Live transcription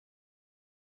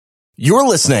You're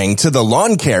listening to the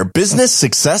Lawn Care Business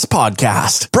Success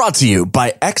Podcast, brought to you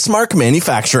by Exmark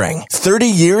Manufacturing. 30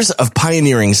 years of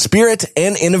pioneering spirit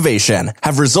and innovation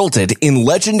have resulted in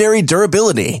legendary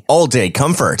durability, all-day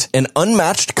comfort, and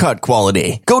unmatched cut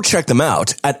quality. Go check them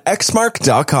out at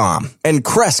exmark.com. And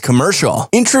Crest Commercial,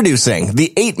 introducing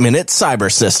the 8-Minute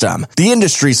Cyber System, the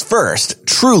industry's first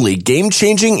truly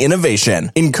game-changing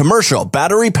innovation in commercial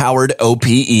battery-powered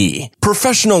OPE.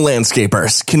 Professional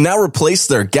landscapers can now replace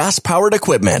their gas-powered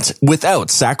equipment without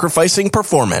sacrificing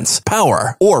performance,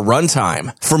 power, or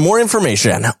runtime. For more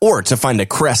information or to find a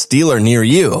Crest dealer near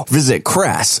you, visit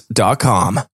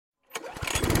crest.com.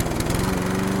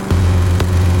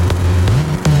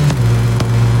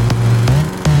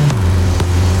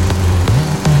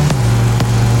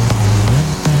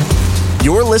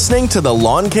 You're listening to the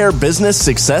Lawn Care Business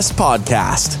Success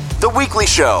Podcast, the weekly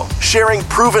show sharing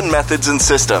proven methods and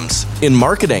systems in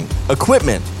marketing,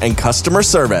 equipment, and customer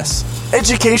service,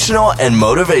 educational and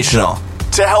motivational,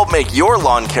 to help make your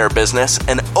lawn care business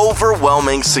an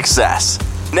overwhelming success.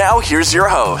 Now here's your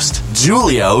host,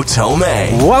 Julio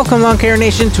Tomei. Welcome, Lawn Care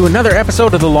Nation, to another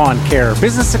episode of the Lawn Care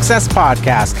Business Success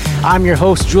Podcast. I'm your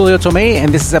host, Julio Tomei,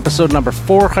 and this is episode number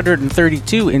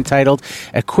 432, entitled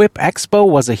Expo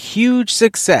Was a Huge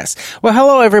Success. Well,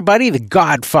 hello, everybody. The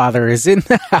Godfather is in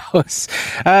the house.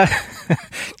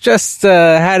 Just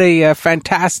had a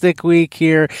fantastic week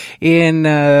here in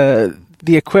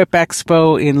the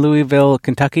Expo in Louisville,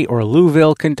 Kentucky, or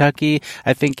Louisville, Kentucky.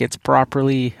 I think it's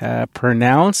properly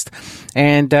pronounced.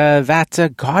 And that's a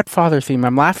Godfather theme.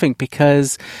 I'm laughing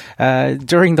because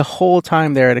during the whole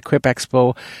time there at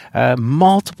Expo,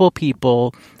 multiple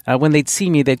people, when they'd see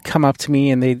me, they'd come up to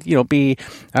me and they'd, be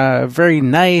very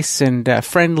nice and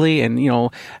friendly and,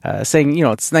 saying,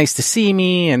 it's nice to see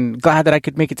me and glad that I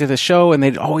could make it to the show. And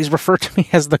they'd always refer to me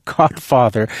as the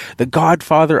Godfather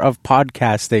of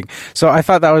podcasting. So I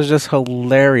thought that was just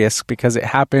hilarious because it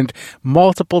happened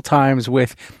multiple times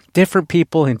with different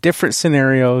people in different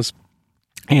scenarios.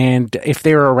 And if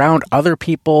they were around other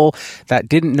people that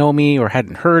didn't know me or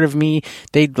hadn't heard of me,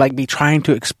 they'd be trying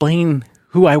to explain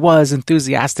who I was,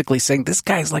 enthusiastically saying, this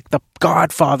guy's like the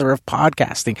Godfather of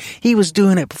podcasting. He was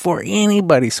doing it before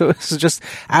anybody. So it was just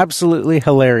absolutely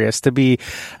hilarious to be,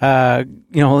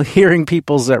 hearing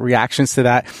people's reactions to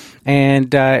that.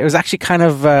 And it was actually kind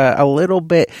of a little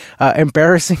bit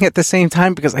embarrassing at the same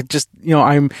time because I just,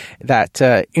 I'm that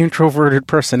introverted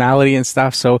personality and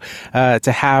stuff. So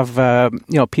to have,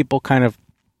 people kind of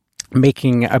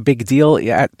making a big deal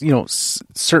at,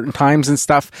 certain times and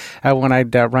stuff when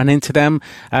I'd run into them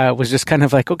was just kind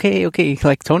of like, okay,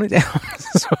 tone it down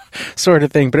sort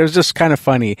of thing. But it was just kind of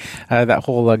funny, that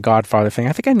whole Godfather thing.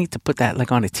 I think I need to put that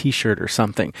on a t-shirt or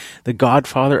something. The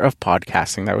Godfather of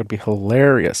podcasting. That would be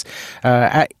hilarious.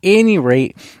 At any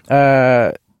rate,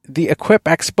 the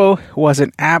Expo was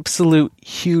an absolute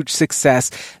huge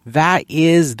success. That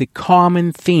is the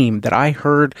common theme that I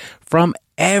heard from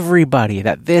everybody,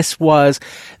 that this was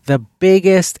the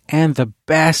biggest and the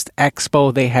best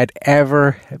expo they had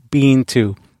ever been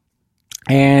to.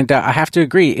 And I have to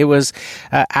agree, it was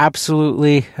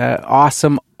absolutely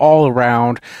awesome all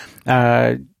around.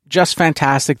 Just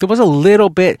fantastic. There was a little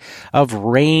bit of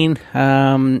rain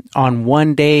on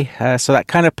one day, so that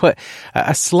kind of put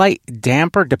a slight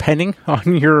damper, depending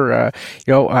on your,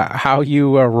 how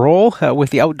you roll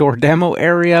with the outdoor demo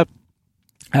area.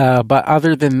 But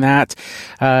other than that,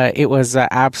 it was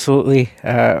absolutely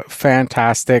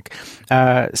fantastic.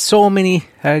 So many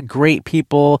great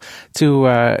people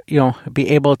to be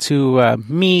able to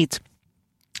meet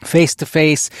face to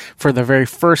face for the very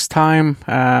first time.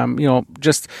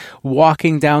 Just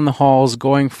walking down the halls,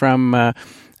 going from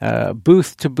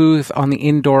booth to booth on the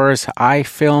indoors. I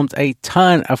filmed a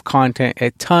ton of content,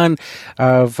 a ton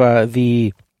of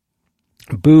the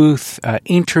booth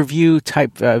interview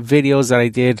type videos that I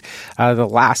did the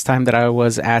last time that I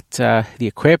was at the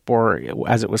Equip, or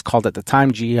as it was called at the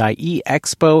time, GIE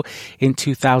Expo in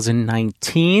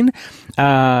 2019.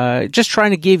 Just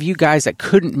trying to give you guys that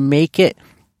couldn't make it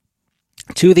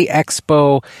to the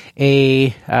Expo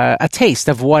a taste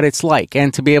of what it's like,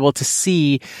 and to be able to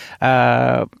see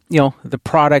the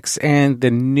products and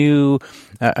the new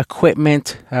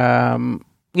equipment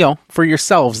for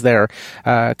yourselves there,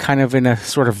 kind of in a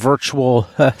sort of virtual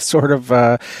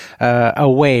a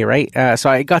way, right? So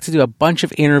I got to do a bunch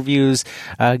of interviews,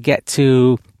 get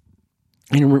to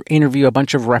interview a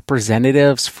bunch of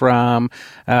representatives from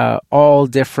all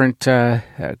different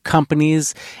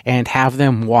companies and have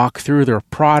them walk through their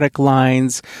product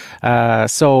lines.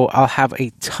 So I'll have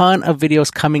a ton of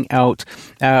videos coming out.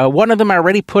 One of them I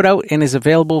already put out and is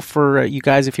available for you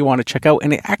guys if you want to check out.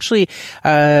 And it actually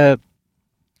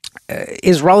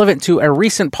is relevant to a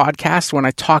recent podcast when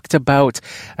I talked about,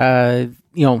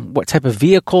 what type of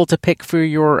vehicle to pick for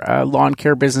your lawn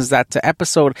care business. That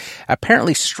episode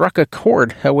apparently struck a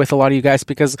chord with a lot of you guys,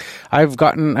 because I've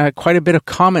gotten quite a bit of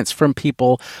comments from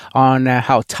people on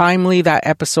how timely that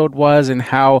episode was and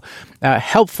how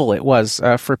helpful it was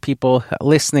for people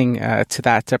listening to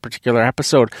that particular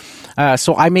episode.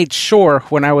 So I made sure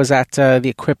when I was at the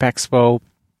Equip Expo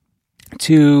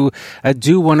to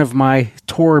do one of my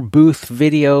tour booth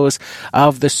videos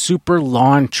of the super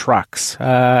lawn trucks.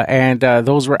 And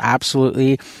those were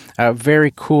absolutely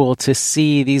very cool to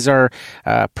see. These are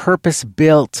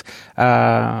purpose-built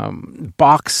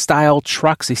box-style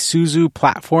trucks, Isuzu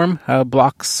platform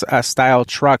box-style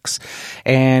trucks.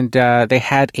 And they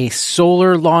had a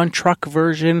solar lawn truck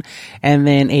version and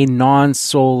then a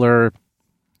non-solar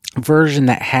version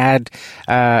that had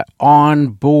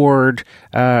on-board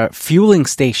fueling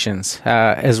stations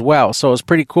as well. So it was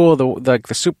pretty cool.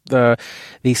 The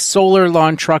solar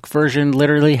lawn truck version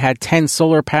literally had 10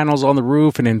 solar panels on the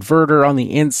roof, an inverter on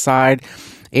the inside.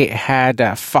 It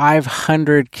had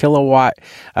 500 kilowatt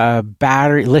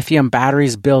lithium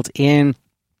batteries built in.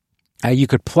 You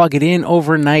could plug it in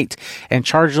overnight and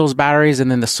charge those batteries, and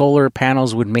then the solar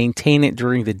panels would maintain it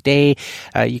during the day.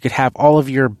 You could have all of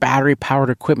your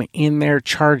battery-powered equipment in there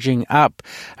charging up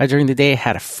during the day. It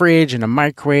had a fridge and a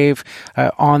microwave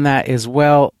on that as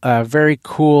well. Very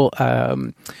cool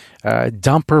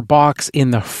dumper box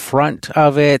in the front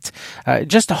of it.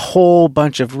 Just a whole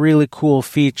bunch of really cool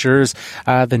features.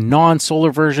 The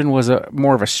non-solar version was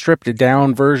more of a stripped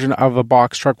down version of a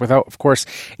box truck without, of course,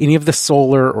 any of the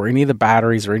solar or any of the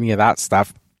batteries or any of that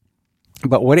stuff.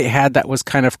 But what it had that was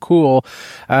kind of cool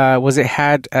was it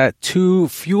had 2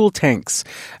 fuel tanks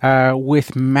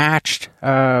with matched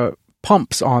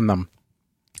pumps on them.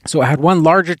 So it had one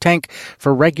larger tank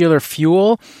for regular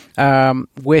fuel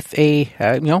with a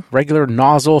regular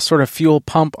nozzle sort of fuel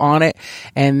pump on it,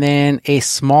 and then a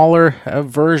smaller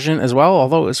version as well,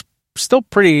 although it was still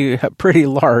pretty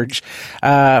large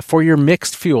for your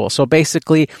mixed fuel. So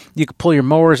basically, you could pull your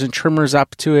mowers and trimmers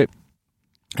up to it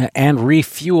and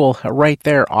refuel right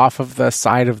there off of the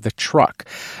side of the truck.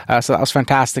 So that was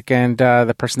fantastic. And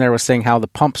the person there was saying how the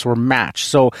pumps were matched.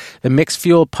 So the mixed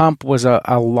fuel pump was a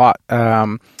lot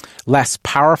less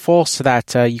powerful, so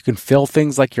that you can fill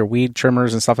things like your weed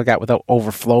trimmers and stuff like that without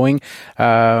overflowing.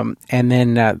 And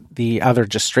then the other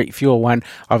just straight fuel one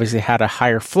obviously had a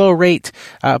higher flow rate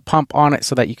pump on it,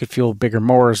 so that you could fuel bigger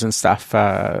mowers and stuff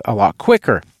a lot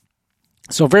quicker.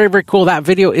 So very, very cool. That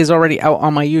video is already out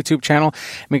on my YouTube channel.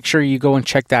 Make sure you go and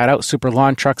check that out. Super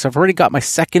Lawn Trucks. I've already got my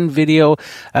second video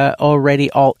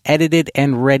already all edited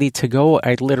and ready to go.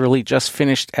 I literally just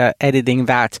finished editing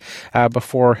that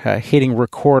before hitting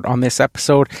record on this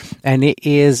episode. And it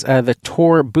is the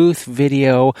tour booth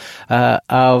video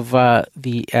of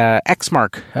the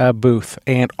Exmark booth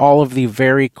and all of the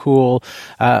very cool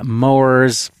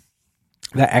mowers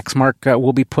that Exmark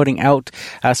will be putting out.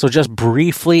 So just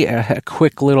briefly, a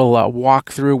quick little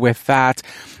walkthrough with that.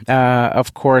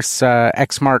 Of course,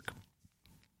 Exmark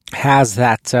has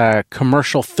that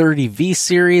commercial 30V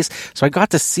series. So I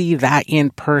got to see that in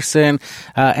person,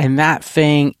 and that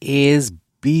thing is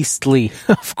beastly,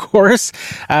 of course.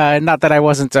 Not that I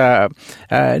wasn't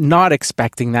not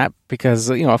expecting that,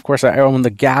 because, of course, I own the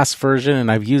gas version,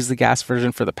 and I've used the gas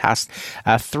version for the past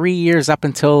 3 years up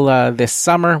until this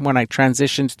summer when I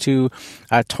transitioned to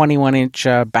 21-inch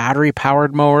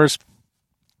battery-powered mowers.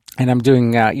 And I'm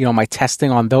doing, my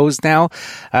testing on those now.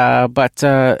 But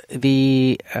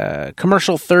the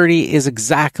commercial 30 is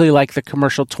exactly like the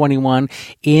commercial 21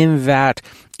 in that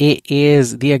it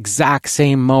is the exact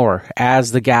same mower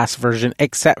as the gas version,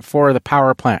 except for the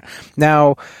power plant.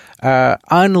 Now,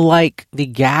 unlike the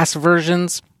gas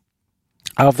versions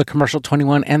of the commercial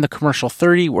 21 and the commercial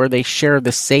 30, where they share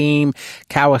the same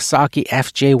Kawasaki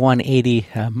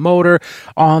FJ180 motor,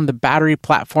 on the battery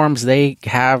platforms, they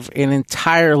have an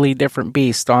entirely different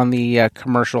beast. On the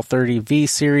commercial 30V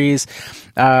series,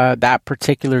 that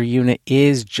particular unit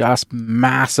is just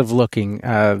massive looking,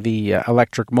 the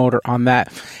electric motor on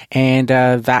that. And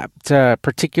that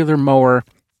particular mower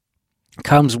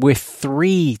comes with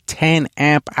 3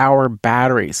 10-amp-hour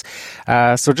batteries.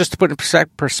 So just to put in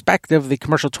perspective, the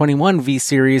commercial 21 V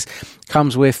series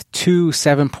comes with 2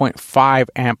 7.5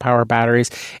 amp-hour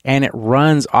batteries, and it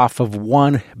runs off of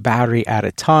one battery at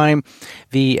a time.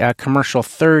 The commercial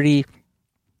 30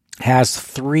 has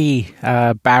 3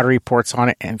 battery ports on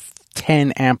it and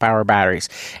 10 amp hour batteries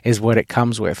is what it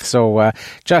comes with. So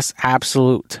just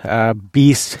absolute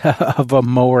beast of a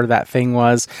mower that thing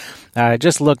was.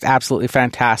 Just looked absolutely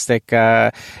fantastic,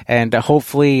 and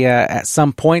hopefully at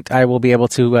some point I will be able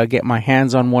to get my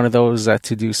hands on one of those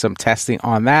to do some testing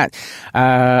on that.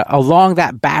 Along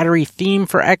that battery theme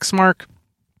for Exmark,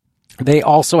 they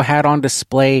also had on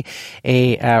display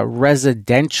a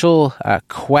residential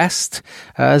Quest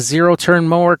zero-turn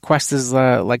mower. Quest is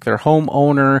like their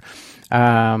homeowner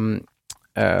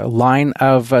line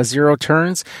of zero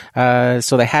turns.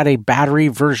 So they had a battery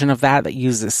version of that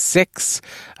uses 6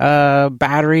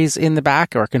 batteries in the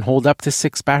back, or can hold up to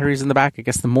 6 batteries in the back. I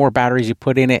guess the more batteries you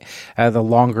put in it, the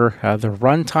longer the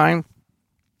run time.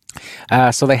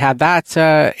 So they had that,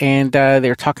 and they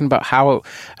were talking about how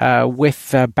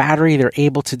with battery they're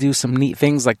able to do some neat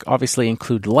things, like obviously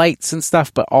include lights and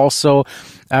stuff, but also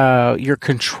your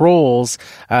controls.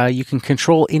 You can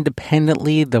control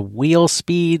independently the wheel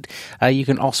speed. You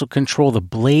can also control the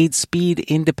blade speed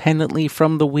independently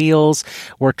from the wheels,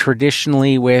 where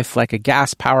traditionally with like a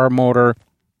gas power motor,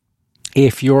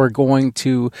 if you're going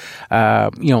to,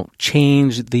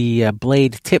 change the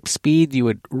blade tip speed, you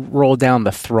would roll down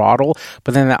the throttle,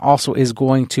 but then that also is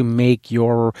going to make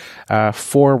your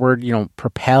forward,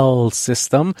 propel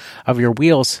system of your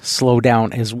wheels slow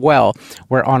down as well.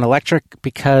 Where on electric,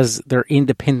 because they're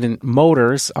independent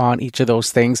motors on each of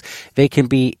those things, they can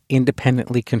be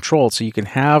independently controlled. So you can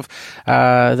have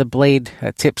the blade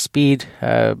tip speed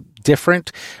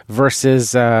different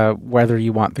versus whether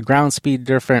you want the ground speed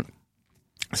different.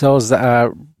 So it was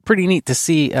pretty neat to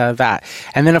see that.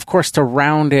 And then, of course, to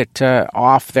round it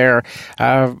off there,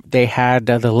 they had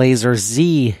the Laser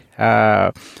Z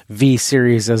V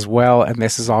series as well. And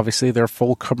this is obviously their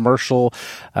full commercial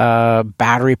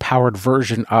battery-powered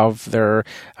version of their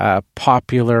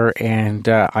popular and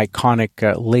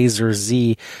iconic Laser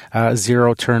Z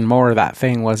zero-turn mower. That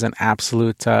thing was an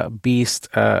absolute beast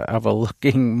of a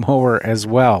looking mower as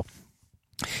well.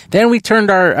 Then we turned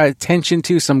our attention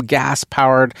to some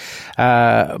gas-powered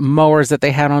mowers that they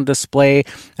had on display.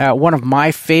 One of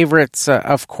my favorites,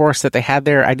 of course, that they had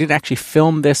there, I didn't actually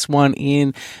film this one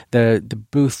in the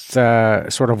booth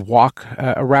sort of walk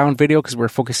around video because we're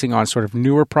focusing on sort of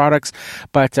newer products.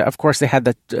 But, of course, they had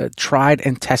the tried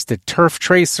and tested Turf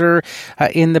Tracer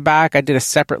in the back. I did a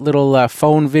separate little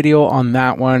phone video on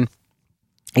that one.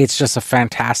 It's just a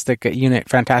fantastic unit.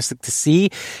 Fantastic to see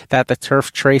that the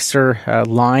Turf Tracer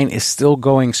line is still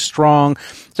going strong.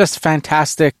 Just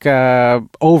fantastic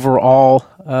overall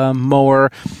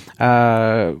mower.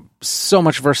 So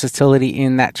much versatility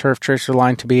in that Turf Tracer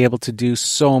line to be able to do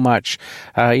so much,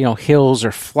 hills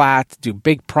or flat, do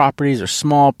big properties or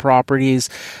small properties.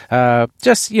 You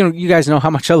guys know how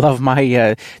much I love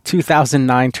my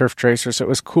 2009 Turf Tracer. So it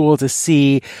was cool to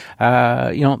see,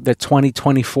 the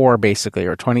 2024 basically,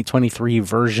 or 2023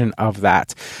 version of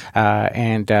that.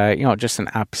 Just an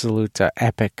absolute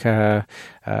epic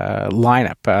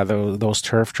lineup, those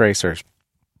Turf Tracers.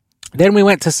 Then we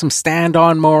went to some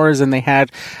stand-on mowers, and they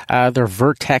had their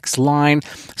Vertex line.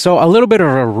 So a little bit of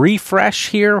a refresh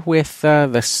here with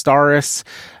the Staris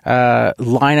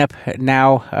lineup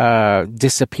now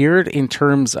disappeared in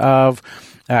terms of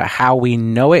how we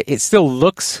know it. It still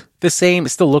looks the same. It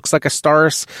still looks like a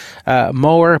Staris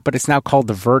mower, but it's now called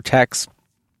the Vertex.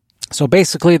 So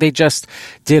basically, they just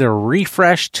did a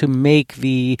refresh to make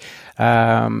the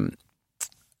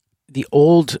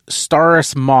old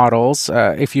Staris models.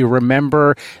 If you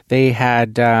remember, they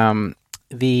had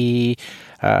the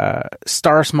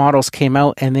Staris models came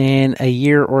out, and then a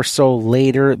year or so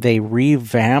later, they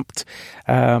revamped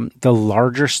the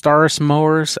larger Staris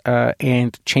mowers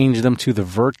and changed them to the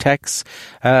Vertex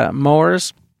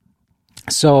mowers.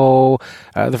 So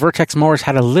the Vertex mowers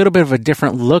had a little bit of a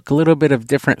different look, a little bit of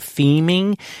different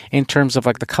theming in terms of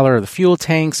like the color of the fuel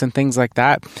tanks and things like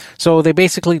that. So they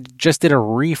basically just did a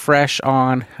refresh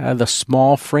on the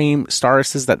small frame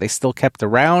Starises that they still kept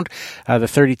around, the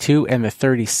 32 and the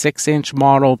 36-inch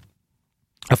model.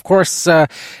 Of course,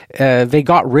 they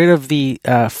got rid of the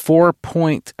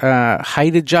 4-point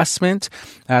height adjustment,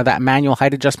 that manual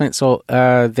height adjustment. So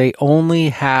they only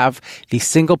have the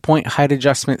single-point height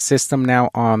adjustment system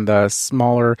now on the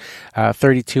smaller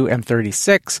 32 and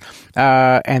 36.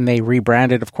 And they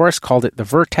rebranded, of course, called it the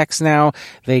Vertex now.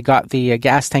 They got the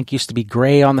gas tank used to be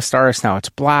gray on the Staris. Now it's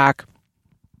black.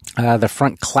 The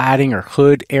front cladding or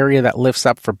hood area that lifts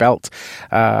up for belt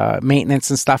maintenance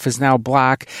and stuff is now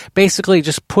black. Basically,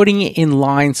 just putting it in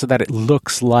line so that it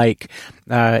looks like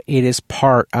it is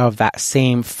part of that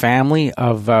same family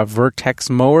of Vertex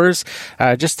mowers,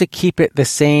 just to keep it the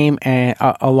same and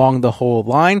along the whole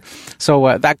line.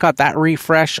 So that got that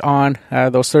refresh on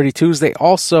those 32s. They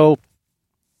also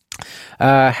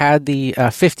had the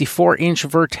 54-inch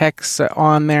Vertex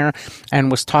on there and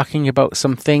was talking about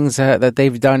some things that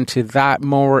they've done to that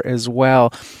mower as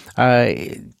well,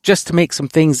 just to make some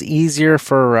things easier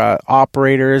for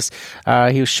operators.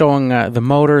 He was showing the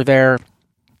motor there.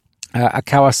 A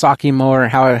Kawasaki mower,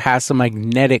 how it has some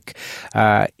magnetic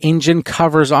engine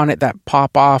covers on it that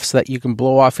pop off so that you can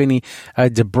blow off any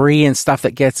debris and stuff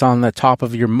that gets on the top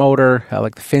of your motor,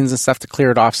 like the fins and stuff, to clear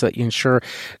it off so that you ensure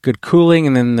good cooling.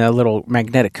 And then the little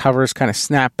magnetic covers kind of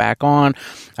snap back on.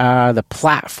 The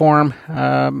platform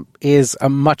is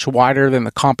much wider than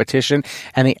the competition,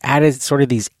 and they added sort of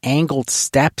these angled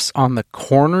steps on the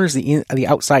corners, the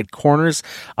outside corners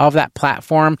of that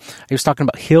platform. He was talking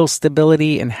about hill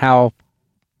stability and how,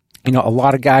 you know, a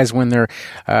lot of guys, when they're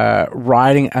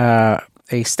riding a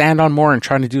stand-on mower and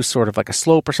trying to do sort of like a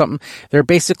slope or something, they're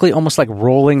basically almost like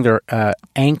rolling their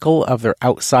ankle of their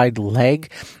outside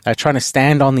leg, trying to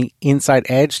stand on the inside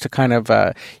edge to kind of,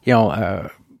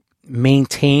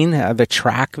 maintain the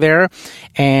track there.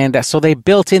 And so they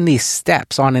built in these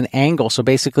steps on an angle. So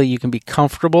basically you can be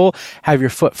comfortable, have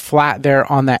your foot flat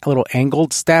there on that little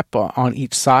angled step on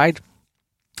each side.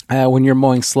 When you're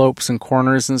mowing slopes and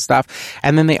corners and stuff.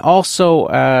 And then they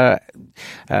also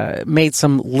made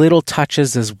some little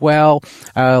touches as well,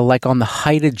 like on the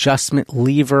height adjustment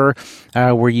lever,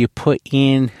 where you put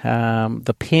in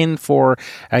the pin for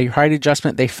your height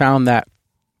adjustment. They found that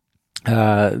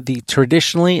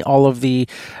traditionally all of the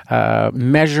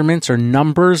measurements or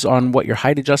numbers on what your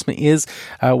height adjustment is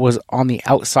was on the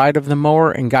outside of the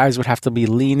mower, and guys would have to be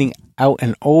leaning out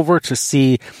and over to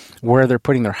see where they're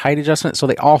putting their height adjustment. So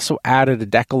they also added a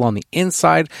decal on the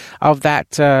inside of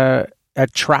that a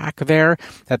track there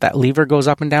that lever goes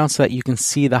up and down so that you can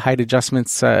see the height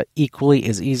adjustments equally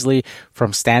as easily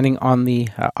from standing on the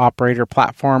operator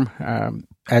platform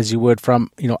as you would from,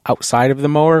 you know, outside of the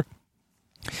mower.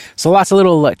 So lots of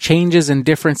little changes and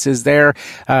differences there.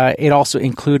 It also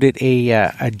included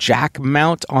a jack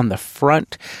mount on the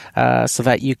front, so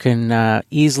that you can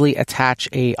easily attach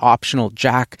a optional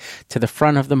jack to the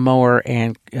front of the mower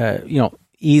and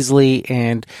easily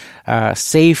and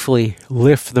safely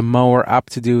lift the mower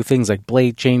up to do things like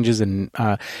blade changes and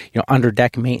under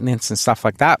deck maintenance and stuff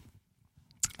like that.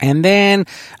 And then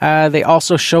they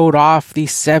also showed off the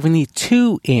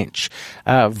 72-inch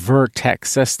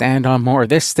Vertex stand-on mower.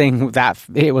 This thing,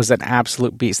 it was an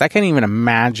absolute beast. I can't even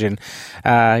imagine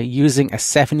using a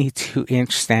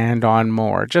 72-inch stand-on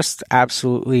mower. Just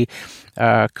absolutely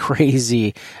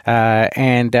crazy.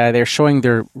 And they're showing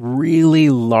their really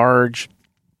large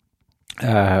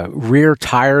rear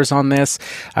tires on this.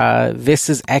 This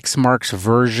is Exmark's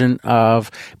version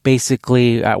of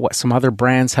basically what some other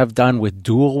brands have done with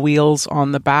dual wheels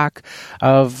on the back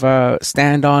of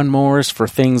stand-on mowers for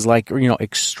things like,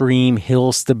 extreme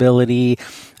hill stability,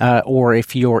 or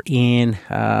if you're in,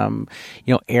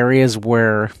 areas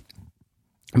where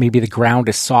maybe the ground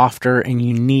is softer and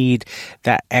you need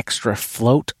that extra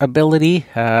float ability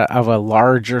of a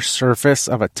larger surface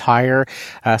of a tire,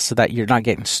 so that you're not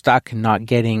getting stuck and not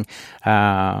getting,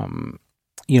 rutting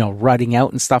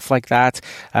out and stuff like that.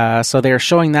 So they're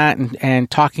showing that and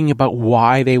talking about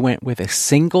why they went with a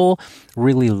single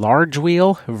really large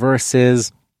wheel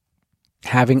versus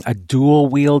having a dual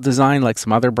wheel design like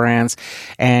some other brands.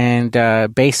 And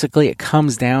basically it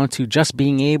comes down to just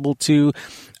being able to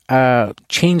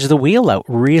change the wheel out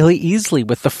really easily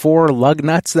with the 4 lug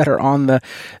nuts that are on the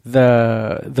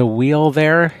wheel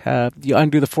there. You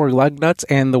undo the 4 lug nuts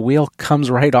and the wheel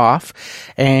comes right off,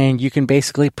 and you can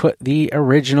basically put the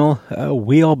original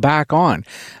wheel back on,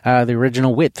 the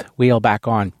original width wheel back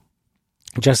on,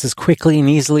 just as quickly and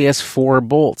easily as 4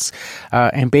 bolts.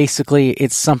 And basically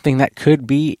it's something that could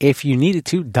be, if you needed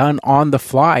to, done on the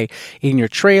fly in your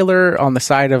trailer, on the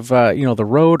side of, the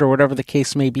road, or whatever the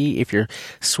case may be. If you're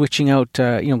switching out,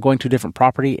 going to a different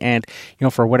property and,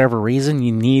 for whatever reason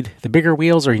you need the bigger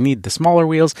wheels or you need the smaller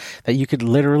wheels, that you could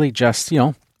literally just,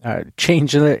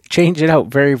 change it out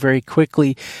very, very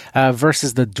quickly,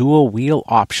 versus the dual wheel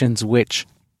options, which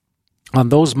on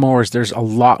those mowers, there's a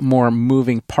lot more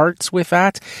moving parts with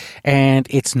that, and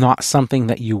it's not something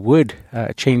that you would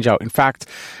change out. In fact,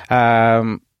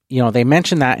 they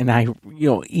mentioned that, and I,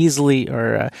 easily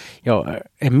or,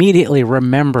 immediately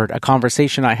remembered a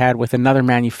conversation I had with another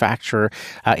manufacturer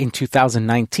in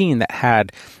 2019 that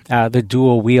had the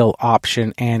dual wheel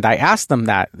option. And I asked them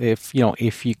that if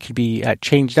you could be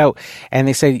changed out. And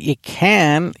they said it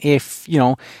can if,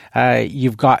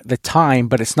 you've got the time,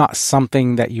 but it's not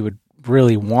something that you would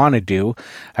really want to do,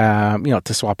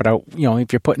 to swap it out.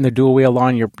 If you're putting the dual wheel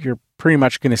on, you're pretty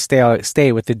much going to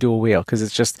stay with the dual wheel, because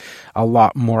it's just a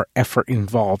lot more effort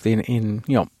involved in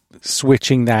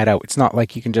switching that out. It's not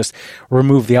like you can just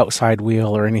remove the outside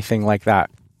wheel or anything like that,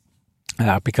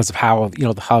 because of how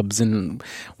the hubs and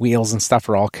wheels and stuff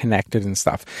are all connected and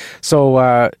stuff.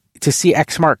 So to see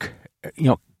Exmark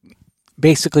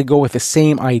basically go with the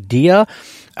same idea,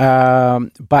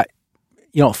 but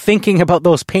thinking about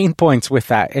those pain points with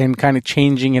that and kind of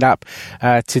changing it up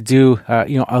to do,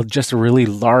 just a really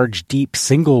large, deep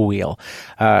single wheel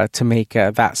to make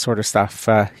that sort of stuff,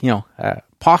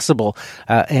 possible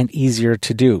and easier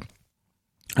to do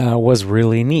was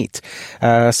really neat.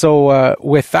 So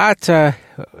with that,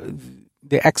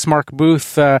 the Exmark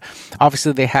booth,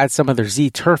 obviously they had some of their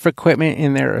Z Turf equipment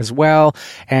in there as well,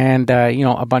 and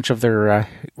a bunch of their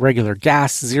regular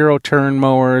gas zero turn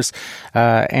mowers,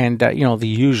 and the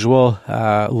usual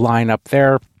lineup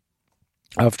there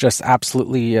of just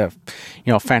absolutely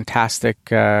fantastic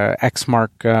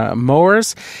Exmark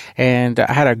mowers. And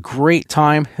I had a great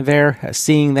time there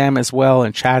seeing them as well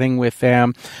and chatting with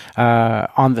them.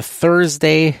 On the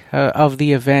Thursday of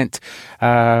the event,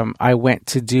 I went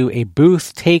to do a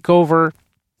booth takeover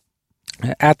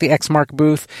at the Exmark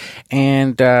booth,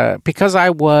 and because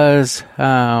I was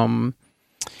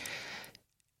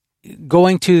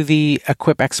going to the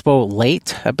Equip Expo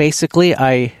late, basically,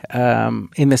 I,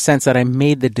 in the sense that I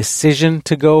made the decision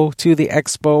to go to the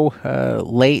Expo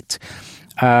late.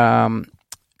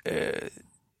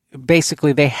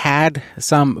 Basically, they had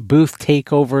some booth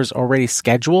takeovers already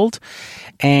scheduled,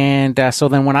 and so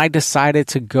then when I decided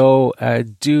to go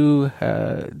do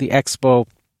the Expo,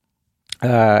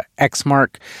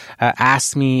 Exmark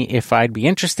asked me if I'd be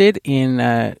interested in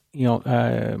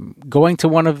going to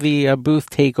one of the booth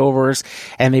takeovers,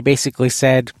 and they basically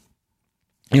said,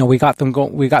 we got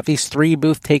these 3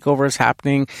 booth takeovers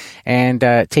happening, and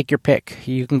take your pick.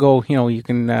 You can go,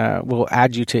 we'll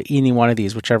add you to any one of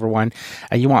these, whichever one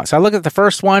you want. So I looked at the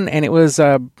first one, and it was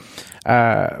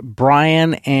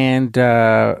Brian and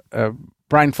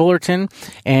Brian Fullerton,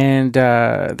 and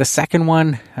the second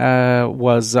one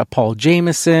was Paul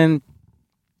Jameson,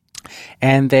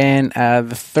 and then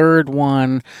the third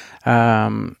one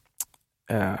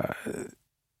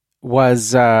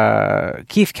was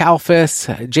Keith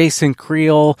Kalfas, Jason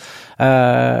Creel,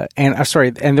 and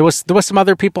there was some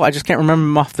other people. I just can't remember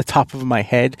them off the top of my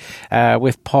head,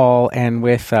 with Paul and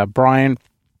with Brian.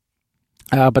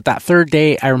 But that third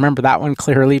day, I remember that one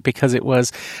clearly because it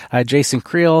was Jason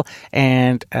Creel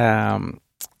and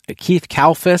Keith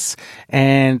Kalfas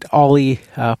and Ollie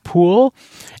Poole.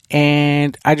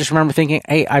 And I just remember thinking,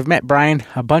 hey, I've met Brian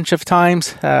a bunch of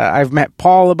times. I've met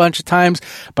Paul a bunch of times,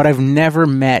 but I've never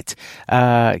met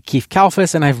Keith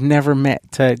Kalfas, and I've never met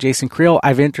Jason Creel.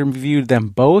 I've interviewed them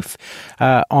both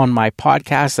on my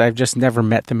podcast. I've just never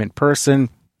met them in person.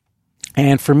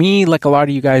 And for me, like a lot of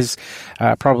you guys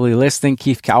probably listening,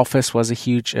 Keith Kalfas was a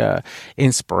huge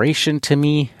inspiration to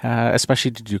me,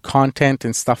 especially to do content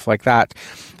and stuff like that.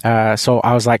 So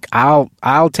I was like,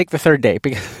 I'll take the third day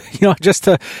because, just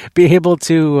to be able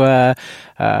to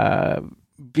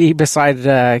be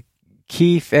beside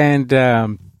Keith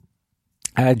and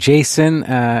Jason,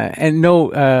 and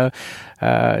no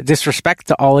disrespect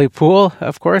to Ollie Poole,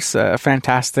 of course, a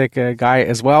fantastic guy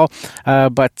as well.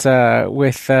 But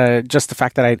with just the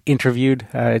fact that I'd interviewed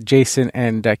Jason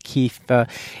and Keith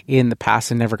in the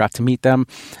past and never got to meet them,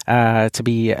 to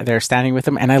be there standing with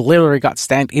them, and I literally got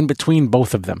stand in between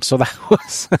both of them. So that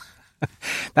was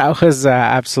that was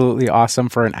absolutely awesome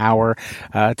for an hour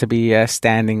to be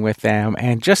standing with them,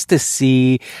 and just to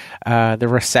see the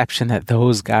reception that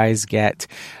those guys get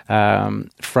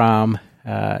from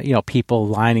people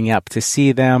lining up to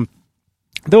see them.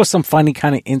 There was some funny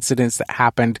kind of incidents that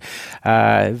happened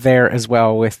there as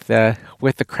well with the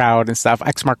crowd and stuff.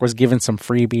 Exmark was given some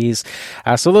freebies,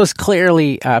 so there was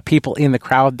clearly people in the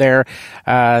crowd there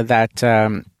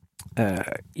that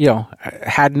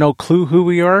had no clue who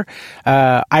we are.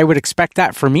 I would expect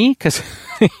that for me, because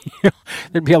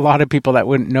there'd be a lot of people that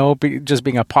wouldn't know, just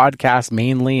being a podcast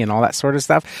mainly and all that sort of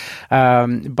stuff.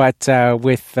 But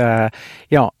with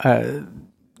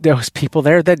there was people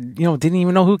there that didn't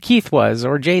even know who Keith was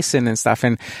or Jason and stuff,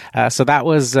 and so that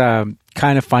was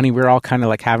kind of funny. We were all kind of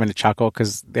like having a chuckle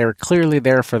because they were clearly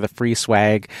there for the free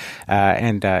swag,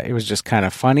 and it was just kind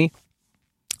of funny.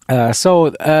 So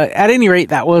at any rate,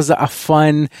 that was a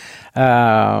fun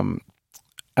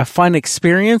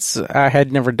experience. I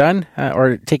had never done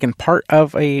or taken part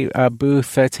of a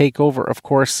booth takeover. Of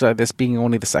course, this being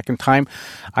only the second time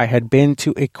I had been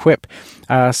to Equip,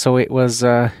 so it was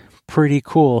pretty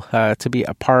cool to be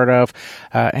a part of,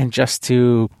 and just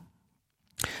to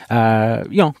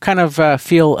kind of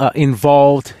feel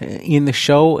involved in the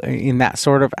show in that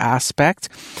sort of aspect.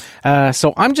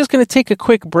 So I'm just going to take a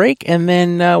quick break, and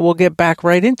then we'll get back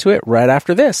right into it right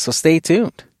after this. So stay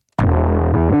tuned.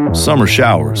 Summer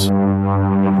showers,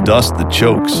 dust that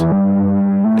chokes,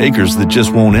 acres that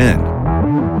just won't end.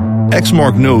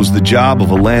 Exmark knows the job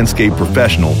of a landscape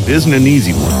professional isn't an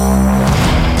easy one.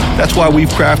 That's why we've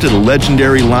crafted a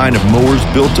legendary line of mowers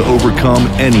built to overcome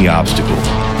any obstacle.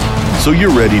 So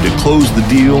you're ready to close the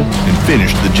deal and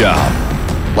finish the job,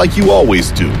 like you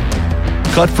always do.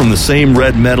 Cut from the same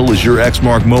red metal as your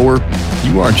Exmark mower,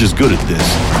 you aren't just good at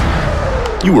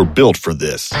this. You were built for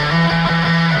this.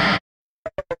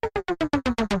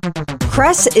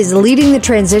 Cress is leading the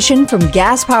transition from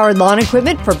gas-powered lawn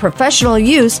equipment for professional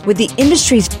use with the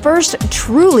industry's first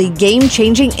truly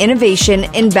game-changing innovation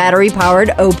in battery-powered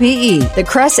OPE. The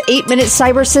Cress 8-minute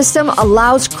cyber system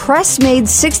allows Cress-made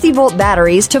 60-volt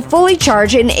batteries to fully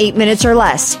charge in 8 minutes or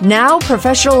less. Now,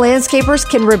 professional landscapers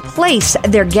can replace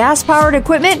their gas-powered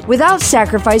equipment without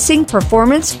sacrificing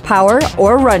performance, power,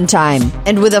 or runtime.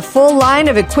 And with a full line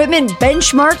of equipment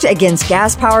benchmarked against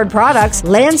gas-powered products,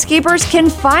 landscapers can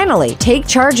finally take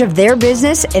charge of their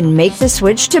business and make the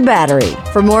switch to battery.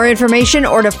 For more information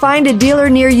or to find a dealer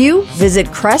near you, visit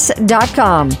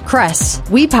Cress.com. Cress,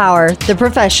 we power the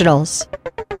professionals.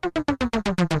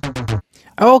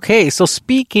 Okay, so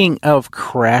speaking of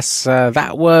Cress,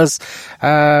 that was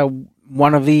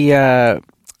one of the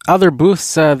other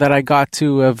booths that I got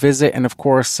to visit and, of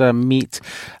course, meet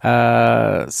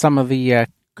some of the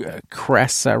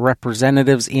Cress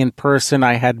representatives in person.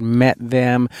 I had met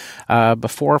them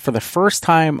before. For the first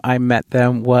time I met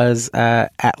them was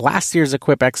at last year's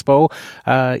Equip Expo,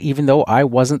 even though I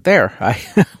wasn't there. I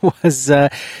was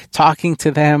talking to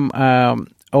them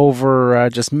over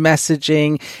just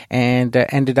messaging, and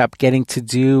ended up getting to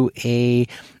do a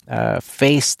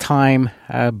FaceTime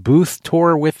booth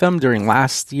tour with them during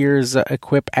last year's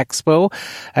Equip Expo,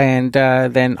 and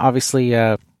then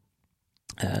obviously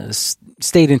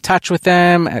stayed in touch with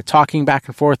them, talking back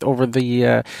and forth over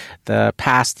the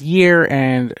past year,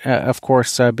 and of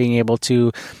course being able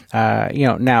to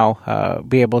now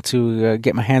be able to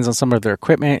get my hands on some of their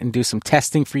equipment and do some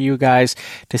testing for you guys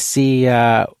to see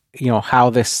how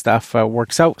this stuff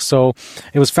works out. So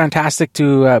it was fantastic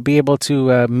to be able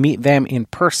to meet them in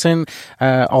person,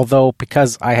 although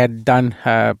because I had done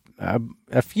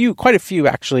quite a few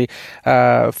actually,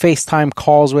 FaceTime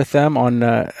calls with them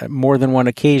on more than one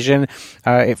occasion.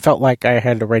 It felt like I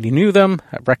had already knew them,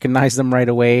 recognized them right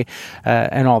away,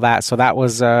 and all that. So that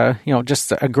was,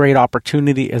 just a great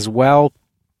opportunity as well.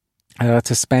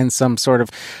 To spend some sort of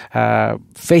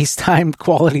FaceTime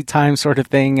quality time sort of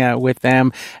thing with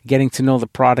them, getting to know the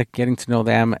product, getting to know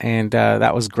them, and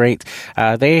that was great.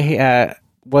 They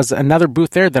was another booth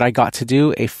there that I got to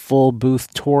do a full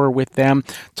booth tour with them,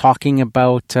 talking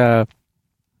about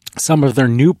some of their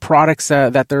new products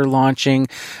that they're launching,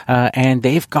 and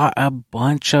they've got a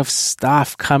bunch of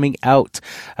stuff coming out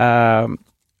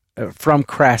from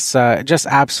Cress, just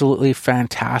absolutely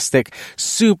fantastic,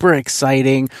 super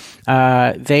exciting.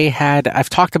 I've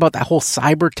talked about that whole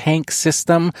cyber tank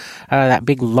system, that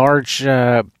big large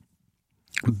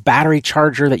battery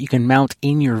charger that you can mount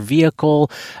in your vehicle,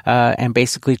 and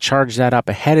basically charge that up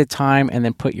ahead of time, and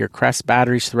then put your Cress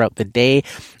batteries throughout the day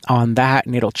on that,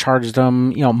 and it'll charge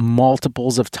them,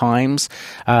 multiples of times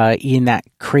in that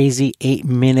crazy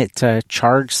 8-minute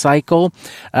charge cycle.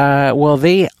 Well,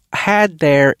 they had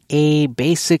there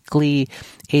basically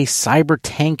a cyber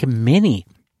tank mini,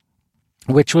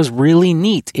 which was really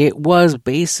neat. It was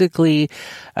basically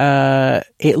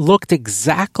it looked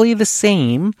exactly the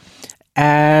same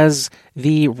as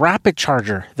the rapid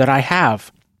charger that I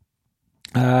have,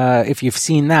 if you've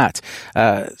seen that.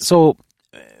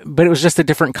 But it was just a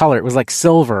different color. It was like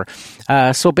silver.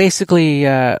 So basically,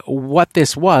 what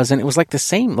this was, and it was like the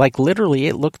same, like literally,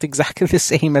 it looked exactly the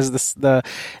same as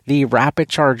the rapid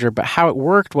charger. But how it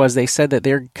worked was, they said that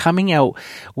they're coming out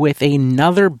with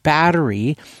another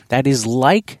battery that is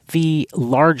like the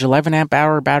large 11 amp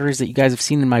hour batteries that you guys have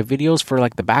seen in my videos for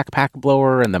like the backpack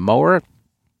blower and the mower.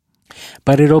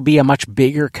 but it'll be a much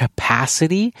bigger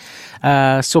capacity.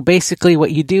 So basically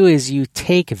what you do is you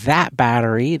take that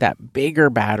battery, that bigger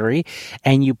battery,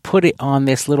 and you put it on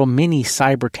this little mini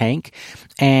cyber tank,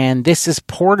 and this is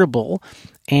portable,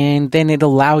 and then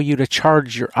it'll allow you to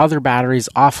charge your other batteries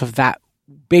off of that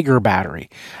bigger battery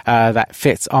that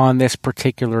fits on this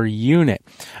particular unit.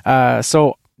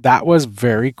 So that was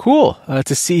very cool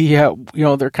to see,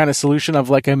 their kind of solution of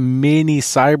like a mini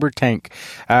cyber tank,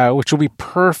 which will be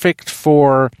perfect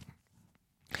for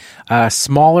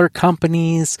smaller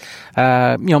companies,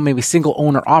 maybe single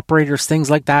owner operators, things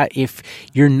like that. If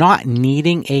you're not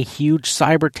needing a huge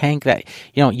cyber tank that,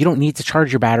 you don't need to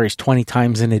charge your batteries 20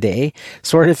 times in a day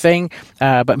sort of thing.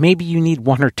 But maybe you need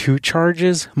 1 or 2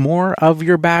 charges more of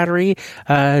your battery,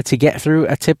 to get through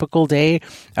a typical day.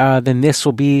 Then this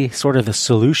will be sort of the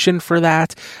solution for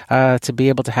that, to be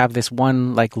able to have this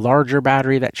one like larger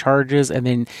battery that charges, and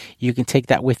then you can take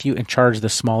that with you and charge the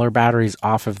smaller batteries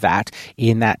off of that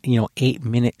in that,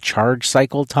 8-minute charge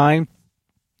cycle time.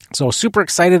 So super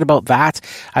excited about that.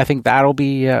 I think that'll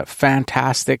be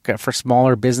fantastic for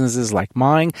smaller businesses like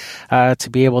mine, to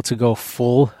be able to go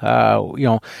full, battery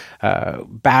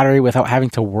without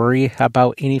having to worry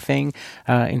about anything,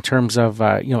 in terms of,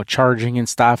 charging and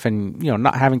stuff, and,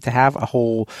 not having to have a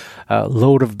whole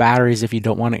load of batteries if you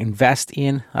don't want to invest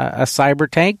in a cyber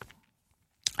tank.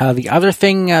 The other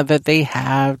thing that they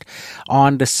had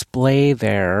on display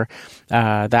there,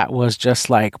 that was just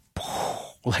like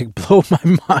blow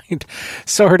my mind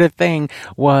sort of thing,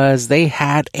 was they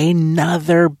had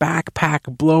another backpack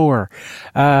blower.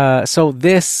 So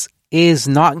this is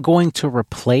not going to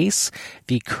replace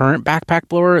the current backpack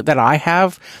blower that I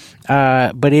have,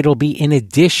 but it'll be in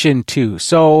addition to.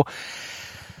 So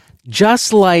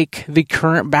just like the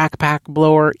current backpack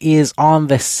blower is on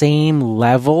the same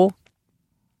level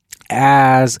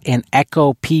as an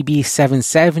Echo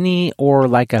PB770 or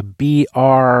like a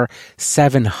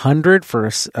BR700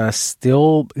 for a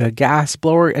still gas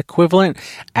blower equivalent,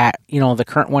 at, the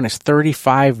current one is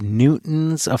 35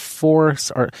 newtons of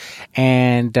force,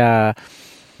 and I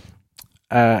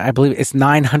believe it's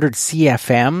 900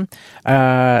 CFM.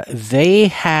 They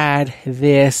had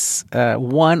this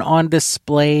one on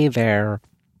display there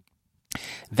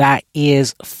that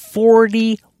is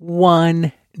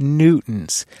 41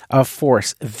 newtons of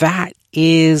force. That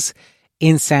is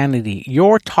insanity.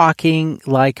 You're talking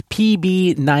like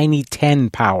PB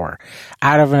 9010 power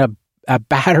out of a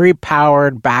battery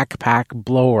powered backpack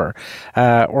blower,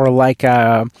 or like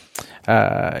a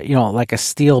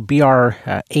Steel BR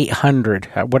 800,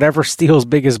 whatever Steel's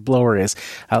biggest blower is,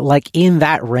 like in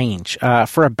that range,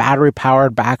 for a battery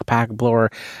powered backpack blower.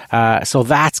 So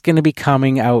that's going to be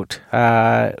coming out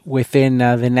within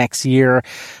the next year.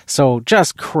 So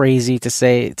just crazy to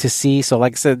see. So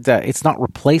like I said, it's not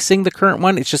replacing the current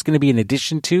one. It's just going to be in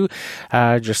addition to,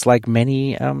 just like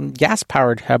many gas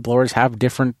powered blowers have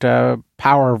different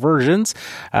power versions,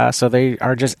 so they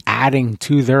are just adding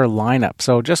to their lineup.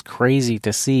 So just crazy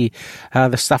to see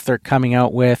the stuff they're coming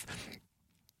out with.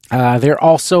 They're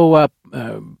also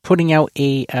putting out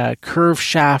a curve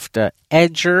shaft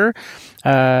edger,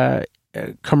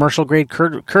 commercial grade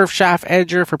curve shaft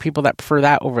edger for people that prefer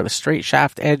that over the straight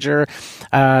shaft edger.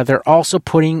 They're also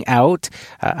putting out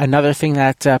another thing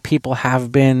that people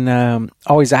have been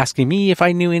always asking me if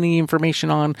I knew any information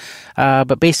on,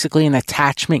 but basically an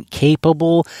attachment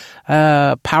capable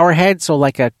power head, so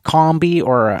like a combi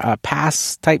or a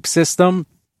pass type system.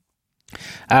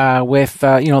 With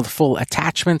the full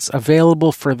attachments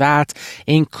available for that,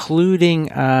 including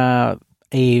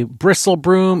a bristle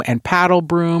broom and paddle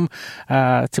broom,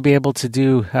 to be able to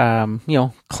do,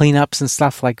 cleanups and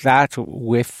stuff like that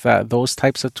with those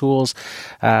types of tools.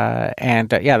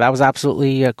 That was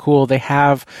absolutely cool. They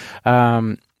have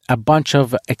a bunch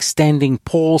of extending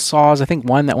pole saws. I think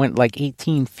one that went like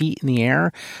 18 feet in the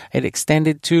air. It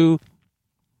extended to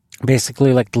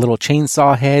basically like the little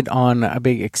chainsaw head on a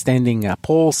big extending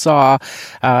pole saw.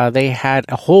 They had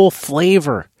a whole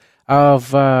flavor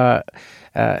of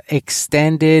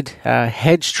extended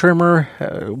hedge trimmer,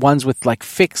 ones with like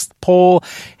fixed pole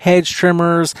hedge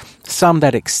trimmers, some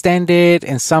that extended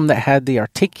and some that had the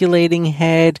articulating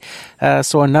head.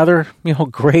 So another,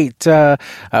 great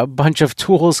bunch of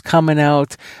tools coming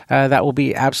out that will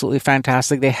be absolutely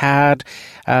fantastic. They have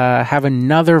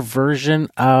another version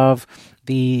of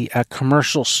the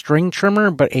commercial string trimmer,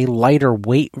 but a lighter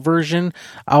weight version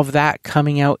of that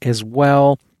coming out as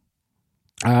well.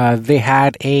 They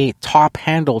had a top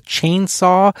handle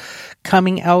chainsaw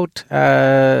coming out,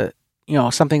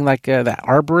 something like that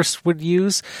arborists would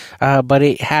use, but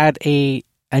it had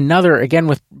another, again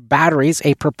with batteries,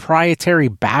 a proprietary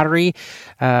battery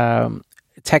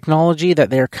technology that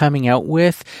they're coming out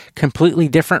with, completely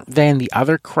different than the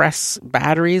other Crest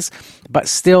batteries, but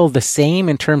still the same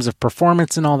in terms of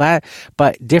performance and all that,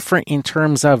 but different in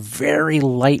terms of very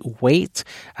lightweight,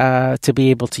 to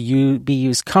be able to be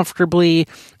used comfortably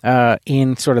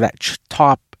in sort of that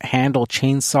top handle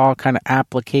chainsaw kind of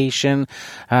application.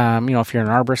 If you're an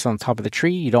arborist on top of the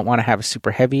tree, you don't want to have a super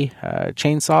heavy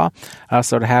chainsaw.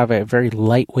 So to have a very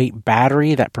lightweight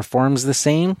battery that performs the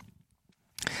same.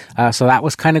 So that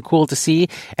was kind of cool to see.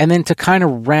 And then to kind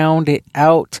of round it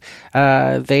out,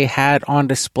 they had on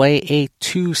display a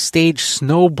 2-stage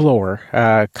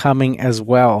snowblower coming as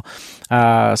well.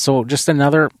 So just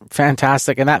another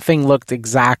fantastic, and that thing looked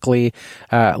exactly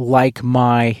like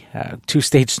my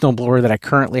 2-stage snowblower that I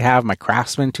currently have, my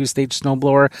Craftsman 2-stage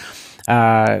snowblower,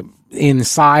 in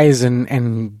size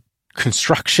and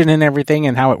construction and everything,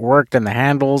 and how it worked, and the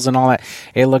handles and all that.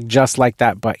 It looked just like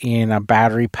that, but in a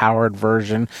battery powered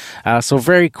version. So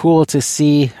very cool to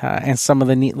see, and some of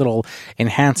the neat little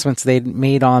enhancements they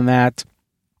made on that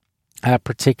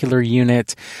particular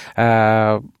unit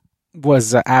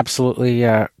was absolutely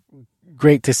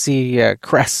great to see.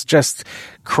 Crest just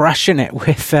crushing it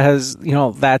with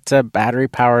that battery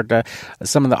powered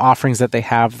some of the offerings that they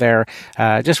have there.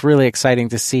 Just really exciting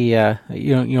to see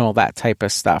that type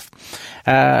of stuff.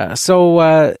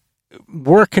 So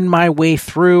working my way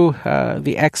through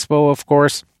the expo, of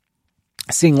course,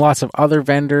 seeing lots of other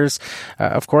vendors.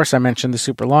 Of course, I mentioned the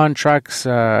Super Lawn Trucks,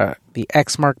 the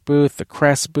Exmark booth, the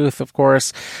Crest booth, of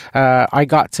course. I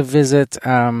got to visit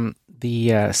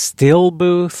the Still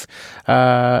booth,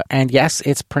 and yes,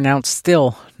 it's pronounced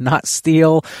Still, not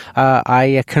Steel.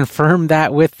 I confirmed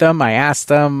that with them. I asked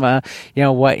them,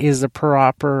 what is the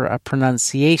proper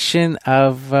pronunciation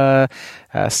of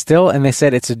Still, and they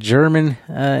said it's a German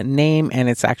name, and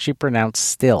it's actually pronounced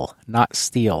Still, not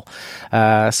Steel.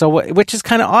 Which is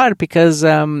kind of odd, because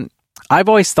I've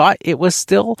always thought it was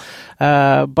Still,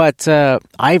 but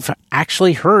I've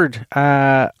actually heard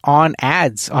on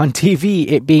ads on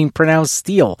TV it being pronounced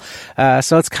Steel.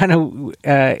 So it's kind of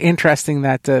interesting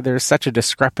that there's such a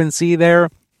discrepancy there.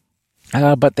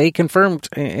 But they confirmed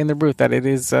in the booth that it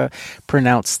is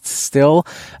pronounced Still.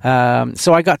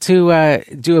 So I got to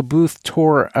do a booth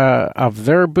tour of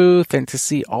their booth, and to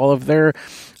see all of their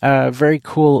very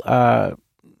cool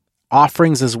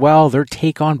offerings as well, their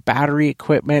take on battery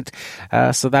equipment.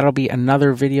 So that'll be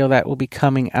another video that will be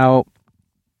coming out.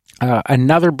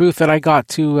 Another booth that I got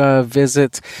to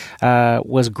visit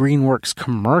was Greenworks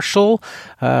Commercial.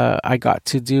 I got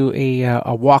to do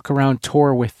a walk-around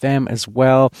tour with them as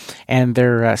well, and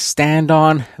their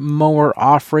stand-on mower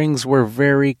offerings were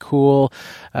very cool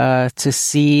to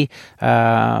see.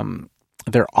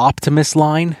 Their Optimus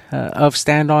line of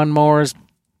stand-on mowers.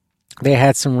 They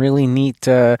had some really neat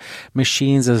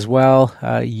machines as well,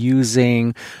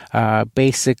 using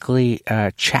basically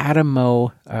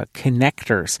Chatamo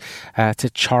connectors to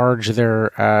charge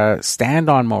their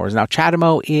stand-on mowers. Now,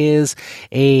 Chatamo is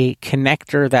a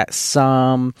connector that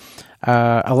some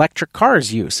electric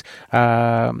cars use,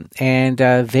 and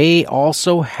they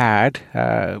also had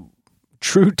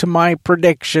true to my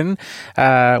prediction,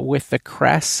 with the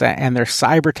Crest and their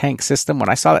CyberTank system. When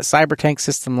I saw that CyberTank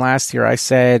system last year, I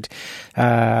said,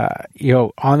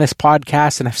 on this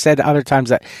podcast, and I've said other times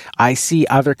that I see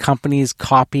other companies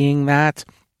copying that.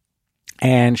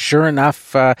 And sure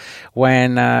enough,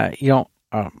 when,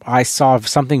 I saw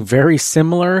something very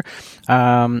similar,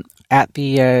 at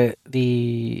the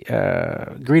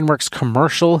Greenworks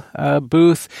Commercial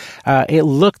booth, it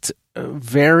looked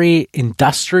very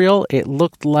industrial. It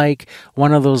looked like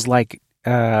one of those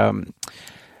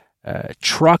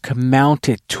truck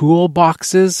mounted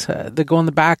toolboxes that go in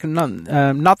the back, and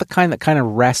not the kind that kind of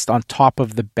rest on top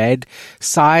of the bed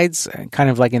sides, kind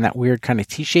of like in that weird kind of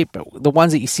T-shape, but the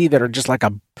ones that you see that are just like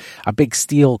a big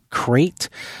steel crate.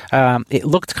 It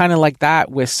looked kind of like that,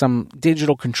 with some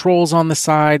digital controls on the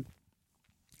side.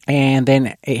 And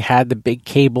then it had the big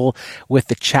cable with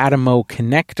the Chatamo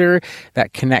connector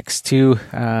that connects to,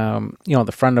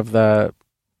 the front of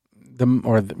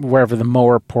wherever the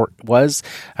mower port was,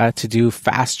 to do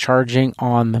fast charging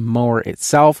on the mower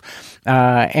itself.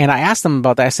 And I asked them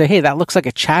about that. I said, hey, that looks like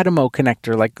a Chatamo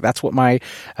connector. Like, that's what my,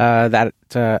 that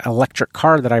electric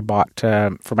car that I bought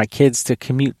for my kids to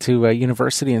commute to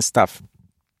university and stuff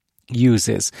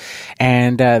uses.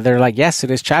 And they're like, yes,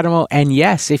 it is Chatamo, and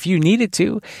yes, if you needed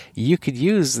to, you could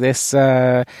use this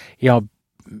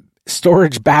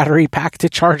storage battery pack to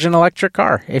charge an electric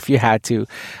car if you had to.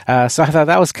 So I thought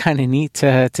that was kind of neat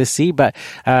to see. But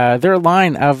their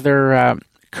line of their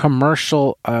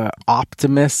commercial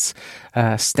Optimus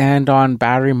stand-on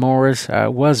battery mowers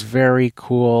was very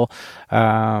cool.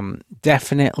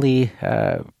 Definitely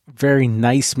very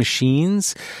nice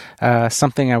machines.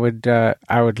 Something I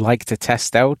would like to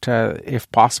test out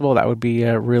if possible. That would be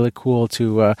really cool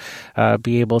to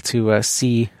be able to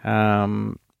see.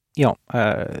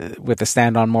 With the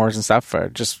stand-on mowers and stuff,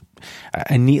 just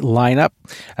a neat lineup.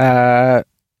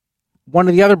 One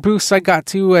of the other booths I got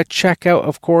to check out,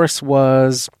 of course,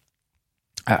 was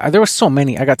there were so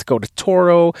many. I got to go to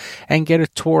Toro and get a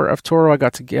tour of Toro. I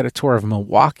got to get a tour of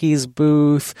Milwaukee's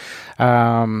booth.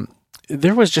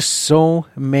 There was just so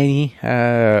many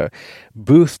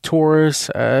booth tours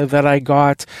that I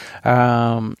got.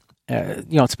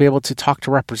 To be able to talk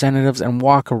to representatives and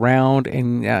walk around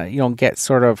and, get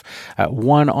sort of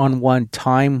one-on-one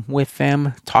time with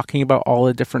them, talking about all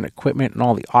the different equipment and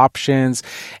all the options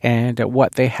and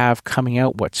what they have coming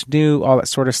out, what's new, all that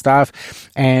sort of stuff.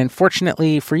 And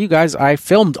fortunately for you guys, I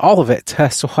filmed all of it.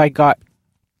 So I got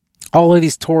all of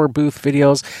these tour booth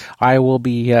videos. I will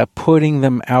be putting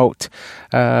them out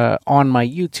on my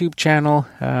YouTube channel.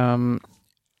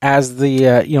 As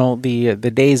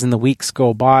the days and the weeks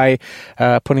go by,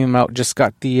 putting them out, just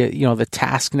got the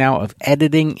task now of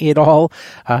editing it all,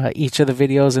 each of the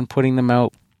videos and putting them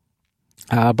out.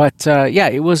 But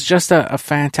it was just a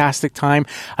fantastic time.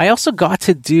 I also got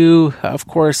to do, of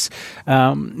course,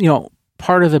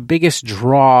 part of the biggest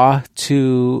draw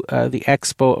to the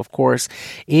expo, of course,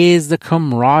 is the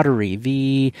camaraderie,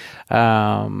 the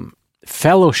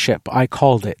fellowship, I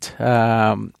called it,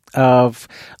 of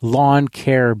lawn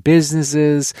care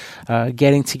businesses,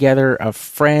 getting together of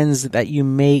friends that you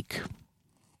make,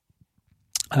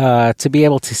 to be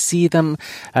able to see them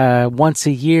once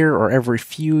a year or every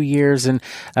few years. And,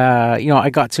 I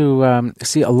got to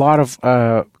see a lot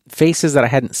of faces that I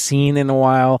hadn't seen in a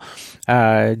while.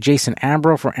 Jason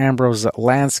Ambro from Ambro's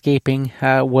Landscaping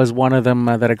was one of them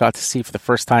that I got to see for the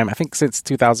first time. I think since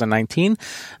 2019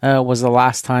 was the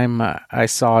last time I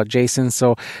saw Jason.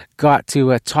 So got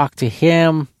to talk to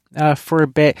him for a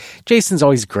bit. Jason's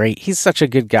always great. He's such a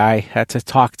good guy to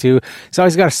talk to. He's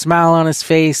always got a smile on his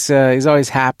face. He's always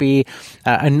happy.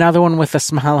 Another one with a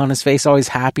smile on his face, always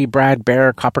happy. Brad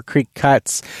Bear, Copper Creek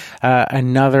Cuts.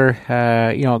 Another,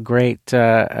 great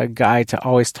guy to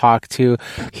always talk to.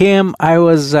 Him, I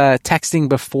was texting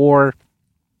before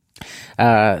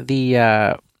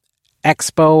the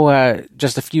Expo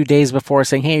just a few days before,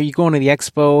 saying, hey, are you going to the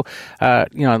Expo?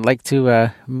 I'd like to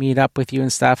meet up with you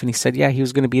and stuff. And he said, yeah, he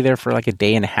was going to be there for like a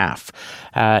day and a half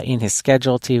in his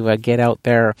schedule to get out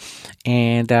there.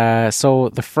 And so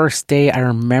the first day, I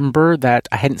remember that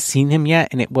I hadn't seen him yet,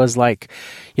 and it was like,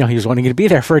 he was wanting to be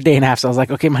there for a day and a half. So I was like,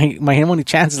 okay, my only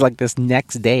chance is like this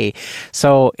next day.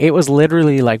 So it was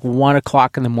literally like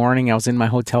 1:00 in the morning. I was in my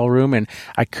hotel room and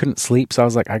I couldn't sleep. So I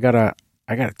was like, I gotta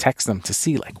text them to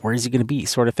see, like, where is he going to be,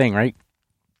 sort of thing, right?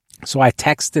 So I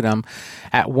texted him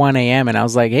at 1 a.m. and I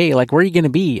was like, hey, like, where are you going to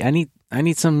be? I need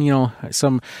some,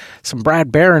 some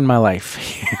Brad Bear in my life,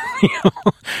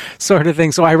 sort of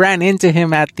thing. So I ran into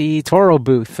him at the Toro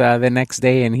booth the next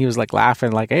day, and he was like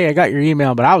laughing, like, hey, I got your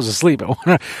email, but I was asleep at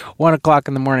 1:00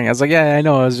 in the morning. I was like, yeah, I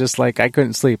know. I was just like, I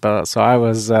couldn't sleep. So I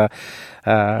was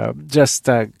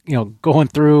going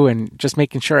through and just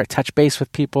making sure I touch base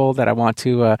with people that I want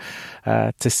to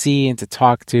see and to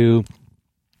talk to.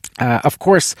 Of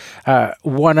course,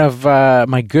 one of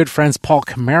my good friends, Paul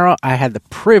Camara, I had the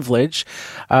privilege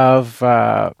of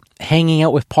hanging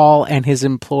out with Paul and his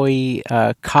employee,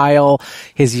 Kyle,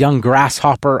 his young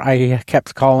grasshopper, I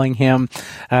kept calling him.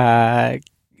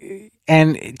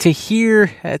 And to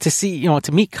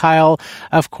meet Kyle,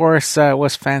 of course,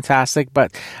 was fantastic.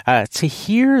 But to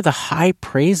hear the high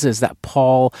praises that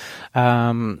Paul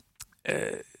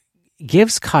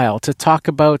gives Kyle, to talk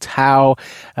about how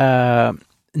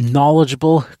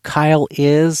knowledgeable Kyle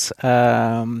is,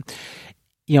 in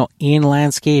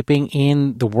landscaping,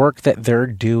 in the work that they're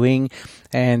doing.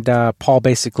 And Paul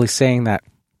basically saying that,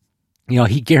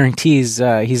 he guarantees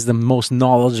he's the most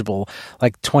knowledgeable,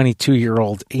 like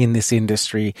 22-year-old in this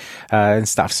industry and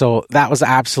stuff. So that was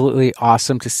absolutely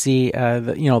awesome to see,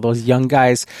 those young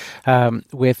guys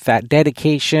with that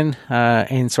dedication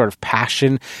and sort of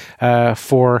passion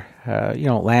for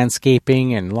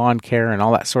landscaping and lawn care and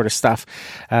all that sort of stuff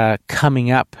coming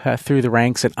up through the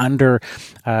ranks and under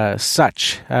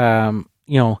such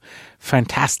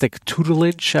fantastic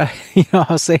tutelage,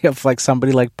 I'll say, of like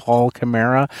somebody like Paul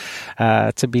Camara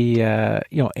to be,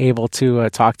 able to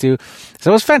talk to.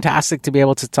 So it was fantastic to be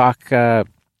able to talk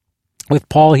with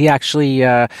Paul. He actually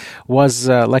was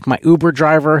like my Uber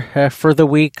driver for the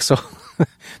week. So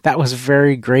that was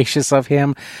very gracious of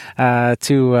him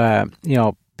to,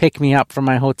 pick me up from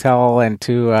my hotel and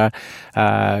to,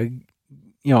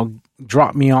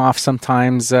 drop me off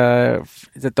sometimes at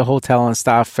the hotel and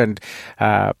stuff, and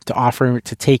to offer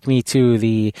to take me to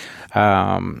the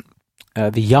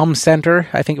Yum Center.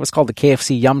 I think it was called the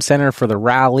KFC Yum Center for the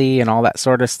rally and all that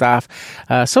sort of stuff.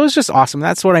 So it was just awesome.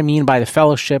 That's what I mean by the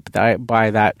fellowship,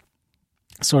 by that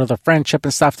sort of the friendship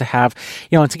and stuff, to have,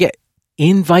 and to get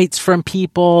invites from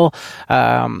people.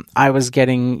 I was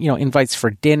getting, invites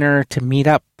for dinner to meet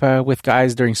up with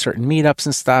guys during certain meetups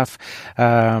and stuff.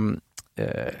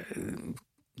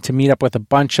 To meet up with a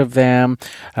bunch of them.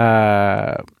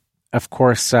 Of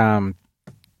course,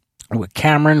 with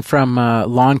Cameron from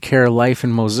Lawn Care Life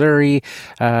in Missouri,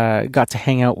 got to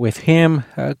hang out with him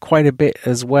quite a bit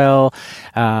as well.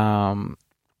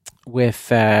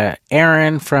 With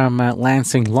Aaron from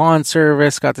Lansing Lawn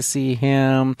Service, got to see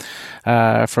him.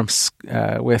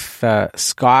 With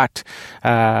Scott.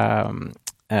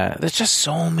 There's just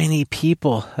so many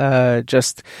people,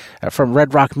 just from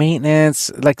Red Rock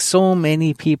Maintenance, like so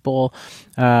many people.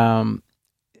 And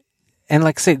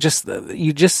like I say,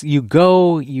 you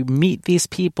go, you meet these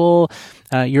people,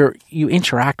 you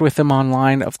interact with them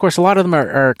online. Of course, a lot of them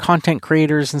are content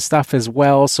creators and stuff as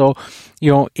well. So,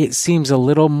 it seems a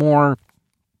little more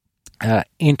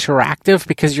interactive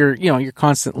because you're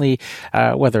constantly,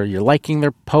 whether you're liking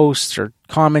their posts or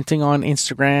commenting on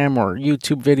Instagram or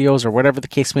YouTube videos or whatever the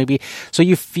case may be. So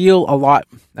you feel a lot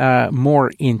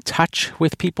more in touch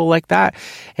with people like that.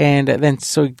 And then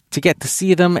so to get to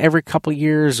see them every couple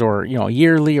years or,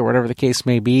 yearly or whatever the case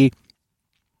may be,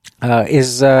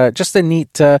 is just a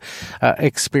neat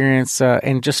experience,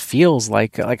 and just feels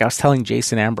like I was telling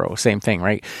Jason Ambrose, same thing,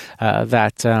 right?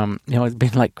 That it's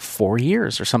been like 4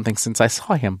 years or something since I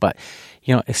saw him, but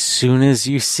as soon as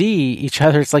you see each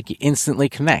other, it's like you instantly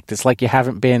connect. It's like you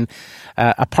haven't been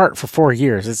apart for 4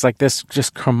 years. It's like this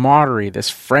just camaraderie, this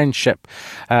friendship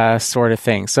sort of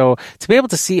thing. So to be able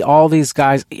to see all these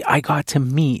guys, I got to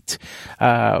meet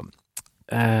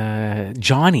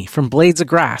Johnny from Blades of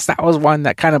Grass. That was one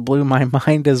that kind of blew my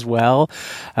mind as well.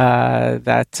 I've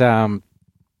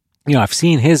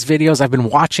seen his videos. I've been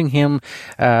watching him,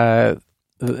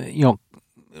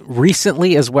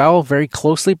 recently as well, very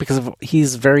closely, because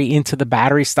he's very into the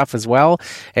battery stuff as well.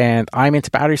 And I'm into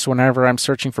battery. So whenever I'm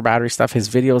searching for battery stuff, his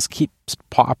videos keep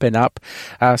popping up.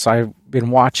 So I've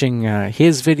been watching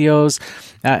his videos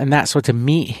and that. So to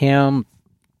meet him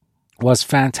was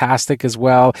fantastic as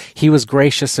well. He was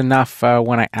gracious enough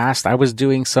when I asked. I was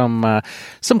doing some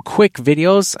quick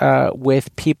videos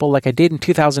with people like I did in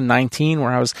 2019,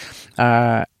 where I was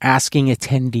asking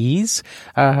attendees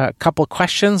a couple of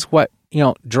questions, what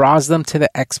draws them to the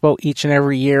expo each and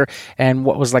every year, and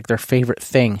what was like their favorite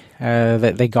thing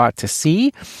that they got to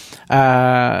see.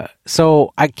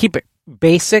 So I keep it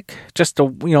basic, just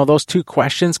to, those two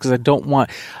questions, because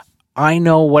I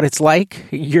know what it's like.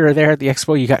 You're there at the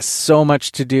expo. You got so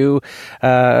much to do.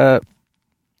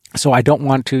 So I don't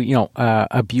want to,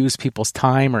 abuse people's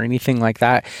time or anything like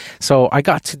that. So I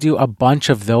got to do a bunch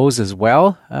of those as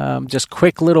well. Just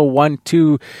quick little 1,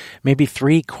 2, maybe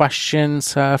 3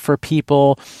 questions for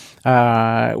people,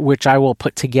 which I will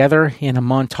put together in a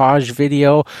montage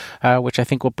video, which I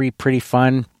think will be pretty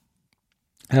fun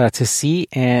to see.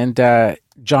 And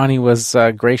Johnny was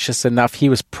gracious enough. He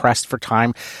was pressed for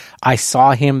time. I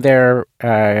saw him there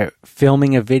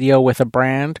filming a video with a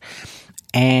brand,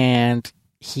 and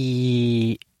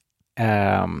he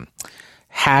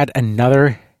had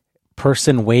another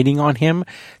person waiting on him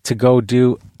to go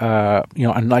do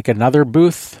like another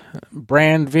booth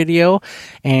brand video.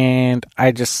 And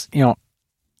I just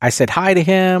I said hi to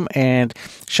him and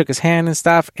shook his hand and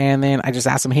stuff. And then I just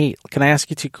asked him, hey, can I ask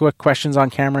you 2 quick questions on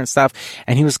camera and stuff?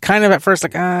 And he was kind of at first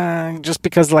like, just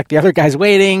because like the other guy's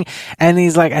waiting. And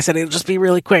he's like, I said, it'll just be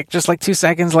really quick, just like 2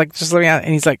 seconds, like just let me out.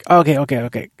 And he's like,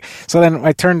 okay. So then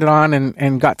I turned it on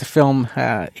and got to film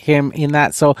him in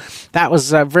that. So that was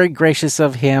very gracious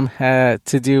of him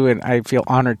to do. And I feel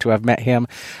honored to have met him.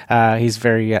 He's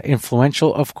very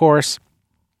influential, of course,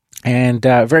 and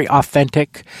very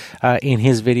authentic in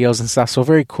his videos and stuff. So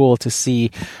very cool to see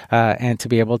and to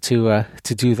be able to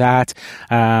do that.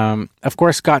 Of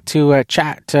course, got to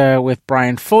chat with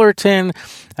Brian Fullerton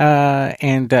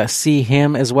and see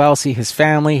him as well, see his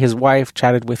family, his wife,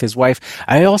 chatted with his wife.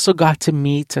 I also got to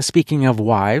meet, speaking of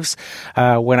wives,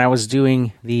 when I was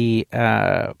doing the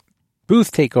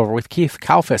booth takeover with Keith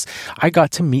Kalfas, I got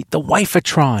to meet the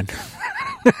Wifetron.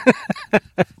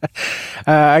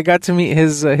 I got to meet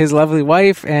his lovely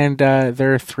wife and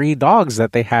their 3 dogs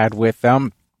that they had with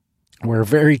them. Were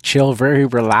very chill, very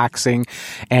relaxing.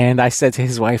 And I said to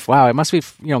his wife, wow, it must be,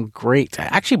 great.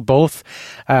 Actually, both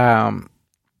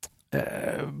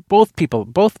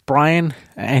both Brian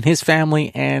and his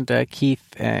family and Keith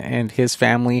and his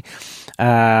family,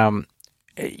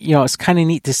 it's kind of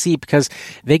neat to see because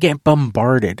they get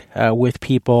bombarded with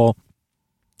people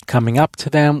coming up to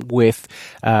them with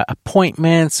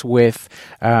appointments, with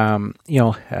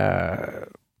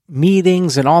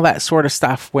meetings and all that sort of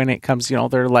stuff. When it comes,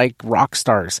 they're like rock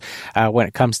stars when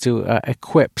it comes to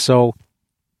Equip. So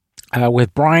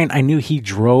with Brian, I knew he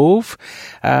drove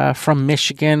from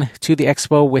Michigan to the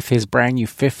Expo with his brand new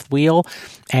fifth wheel,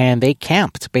 and they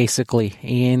camped basically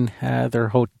in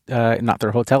their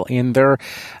in their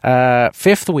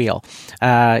fifth wheel.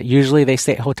 Usually they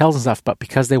stay at hotels and stuff, but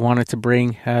because they wanted to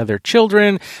bring their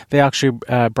children, they actually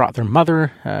brought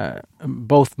their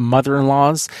both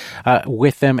mother-in-laws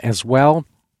with them as well,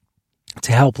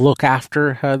 to help look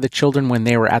after the children when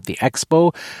they were at the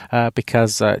Expo,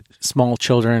 because small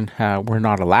children were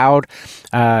not allowed.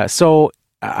 So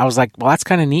I was like, well, that's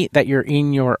kind of neat that you're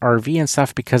in your RV and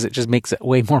stuff, because it just makes it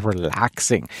way more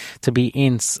relaxing to be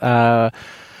in a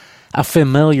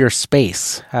familiar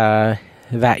space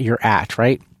that you're at,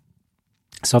 right?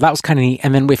 So that was kind of neat.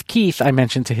 And then with Keith, I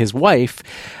mentioned to his wife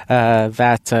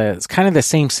that it's kind of the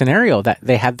same scenario, that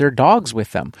they had their dogs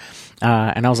with them.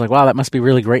 And I was like, wow, that must be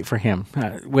really great for him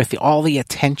with all the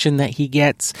attention that he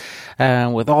gets,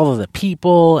 with all of the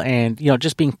people, and,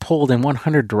 just being pulled in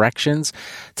 100 directions,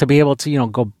 to be able to,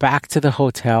 go back to the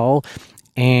hotel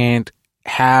and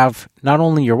have not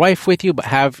only your wife with you, but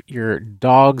have your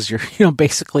dogs,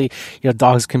 basically,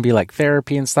 dogs can be like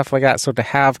therapy and stuff like that. So to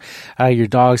have your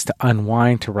dogs to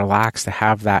unwind, to relax, to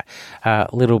have that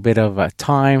little bit of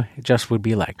time, it just would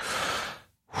be like,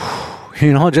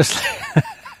 just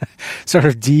sort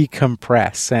of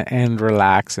decompress and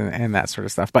relax and that sort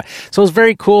of stuff. But so it was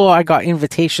very cool. I got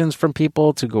invitations from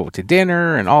people to go to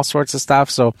dinner and all sorts of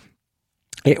stuff. So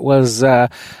it was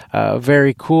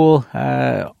very cool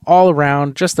all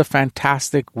around, just a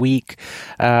fantastic week.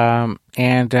 And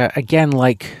again,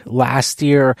 like last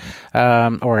year,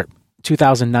 or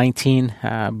 2019,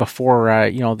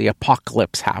 before, the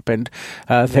apocalypse happened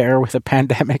there with the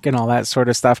pandemic and all that sort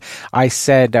of stuff, I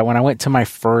said when I went to my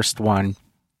first one,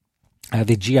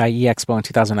 the GIE Expo in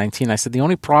 2019, I said the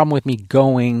only problem with me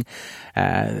going,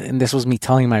 and this was me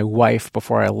telling my wife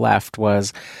before I left,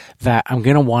 was that I'm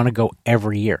going to want to go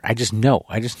every year. I just know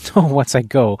once I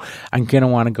go, I'm going to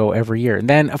want to go every year. And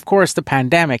then, of course, the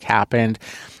pandemic happened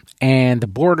and the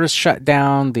borders shut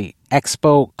down. The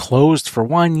Expo closed for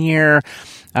 1 year.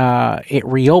 It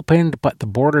reopened, but the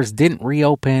borders didn't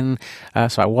reopen.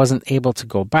 So I wasn't able to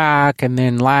go back. And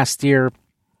then last year,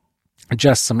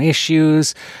 just some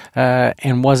issues,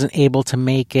 and wasn't able to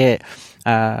make it.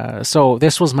 So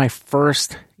this was my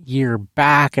first year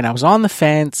back, and I was on the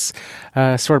fence,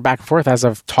 sort of back and forth, as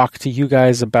I've talked to you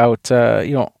guys about,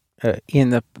 in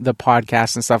the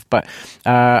podcast and stuff. But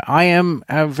I am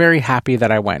very happy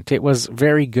that I went. It was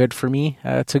very good for me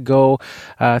to go,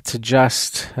 to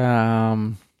just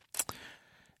to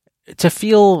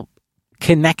feel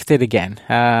connected again.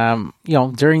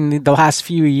 During the last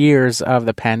few years of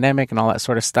the pandemic and all that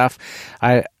sort of stuff,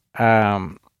 I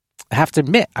have to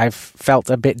admit, I've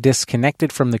felt a bit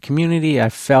disconnected from the community. I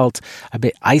felt a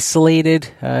bit isolated,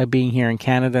 being here in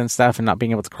Canada and stuff, and not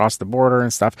being able to cross the border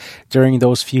and stuff during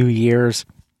those few years.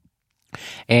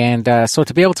 And so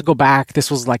to be able to go back,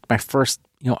 this was like my first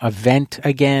event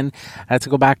again, to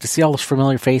go back to see all those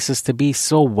familiar faces, to be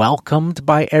so welcomed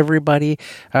by everybody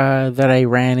that I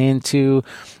ran into,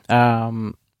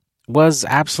 was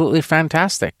absolutely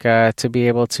fantastic. To be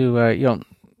able to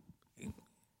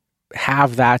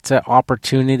have that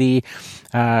opportunity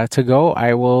to go,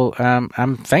 I will.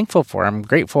 I'm thankful for. I'm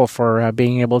grateful for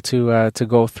being able to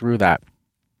go through that,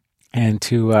 and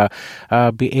to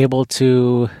be able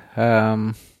to.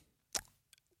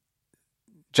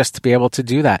 Just to be able to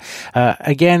do that.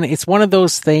 Again, it's one of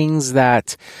those things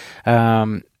that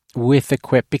with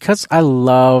Equip, because I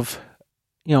love,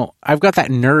 I've got that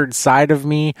nerd side of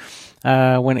me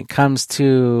when it comes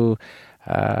to,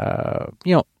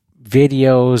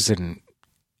 videos and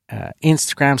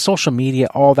Instagram, social media,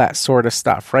 all that sort of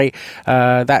stuff, right?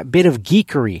 That bit of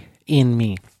geekery in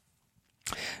me,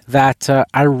 that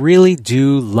I really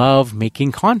do love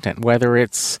making content, whether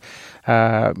it's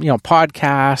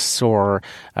podcasts or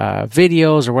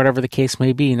videos or whatever the case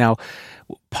may be. Now,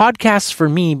 podcasts for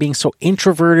me, being so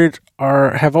introverted,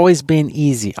 have always been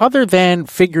easy, other than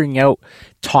figuring out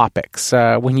topics.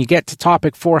 When you get to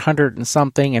topic 400 and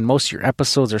something, and most of your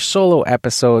episodes are solo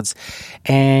episodes,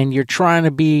 and you're trying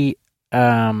to be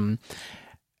as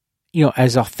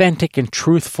authentic and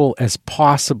truthful as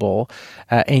possible,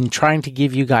 and trying to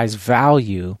give you guys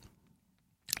value,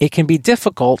 it can be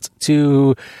difficult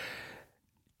to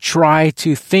try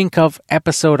to think of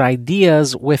episode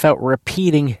ideas without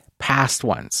repeating past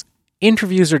ones.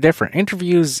 Interviews are different.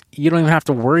 Interviews, you don't even have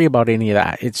to worry about any of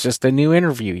that. It's just a new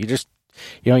interview.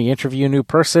 You interview a new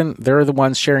person. They're the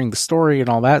ones sharing the story and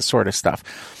all that sort of stuff.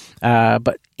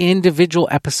 But individual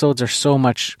episodes are so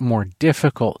much more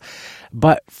difficult.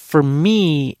 But for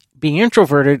me, being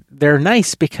introverted, they're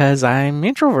nice because I'm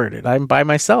introverted. I'm by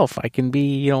myself. I can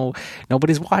be,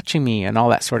 nobody's watching me and all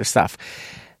that sort of stuff.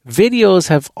 Videos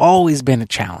have always been a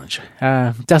challenge.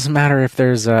 Doesn't matter if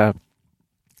there's I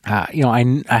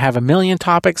have a million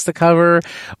topics to cover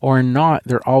or not.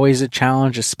 They're always a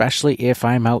challenge, especially if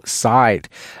I'm outside,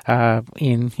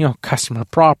 in, customer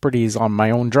properties, on my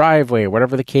own driveway,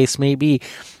 whatever the case may be.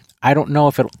 I don't know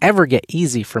if it'll ever get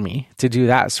easy for me to do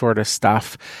that sort of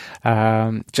stuff,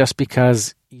 just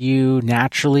because you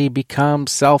naturally become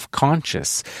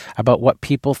self-conscious about what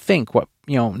people think, what,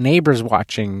 neighbors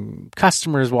watching,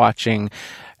 customers watching,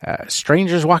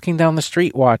 strangers walking down the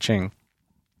street watching.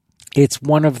 It's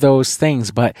one of those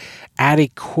things. But at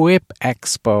Equip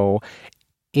Expo,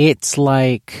 it's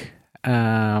like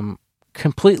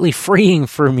completely freeing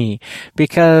for me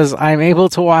because I'm able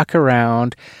to walk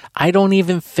around. I don't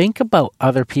even think about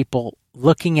other people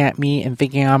looking at me and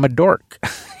thinking I'm a dork.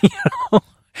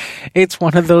 It's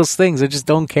one of those things. I just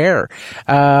don't care.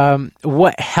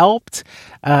 What helped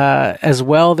as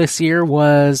well this year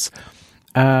was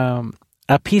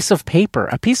a piece of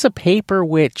paper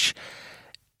which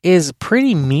is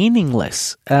pretty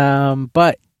meaningless,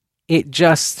 but it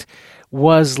just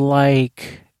was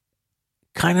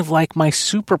kind of like my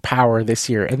superpower this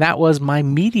year, and that was my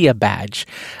media badge,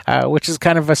 which is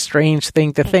kind of a strange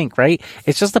thing to think, right?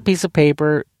 It's just a piece of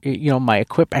paper, my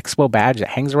Equip Expo badge that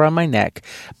hangs around my neck,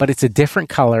 but it's a different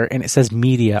color and it says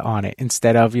media on it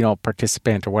instead of,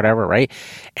 participant or whatever, right?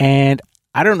 And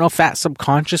I don't know if that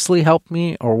subconsciously helped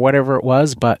me or whatever it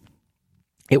was, but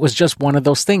it was just one of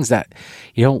those things that,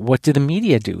 what do the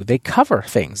media do? They cover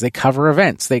things. They cover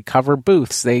events. They cover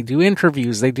booths. They do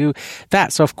interviews. They do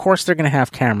that. So, of course, they're going to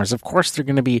have cameras. Of course, they're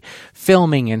going to be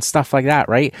filming and stuff like that,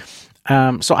 right?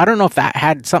 So I don't know if that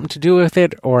had something to do with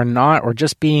it or not, or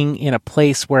just being in a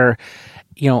place where,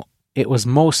 it was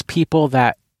most people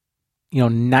that,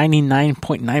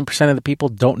 99.9% of the people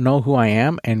don't know who I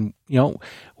am and,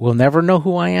 will never know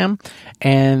who I am.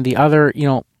 And the other,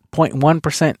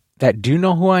 0.1% that do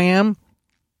know who I am,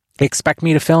 they expect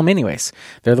me to film anyways.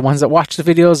 They're the ones that watch the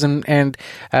videos and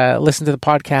listen to the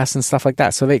podcast and stuff like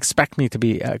that. So they expect me to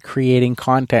be creating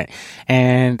content.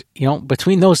 And,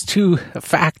 between those two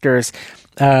factors,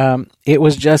 it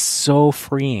was just so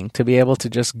freeing to be able to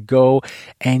just go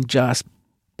and just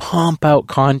pump out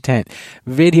content,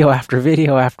 video after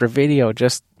video after video,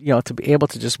 just, to be able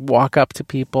to just walk up to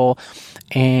people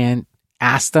and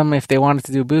asked them if they wanted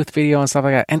to do booth video and stuff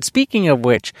like that. And speaking of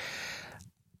which,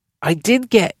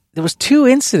 there was 2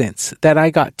 incidents that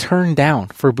I got turned down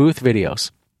for booth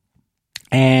videos.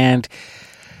 And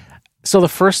so the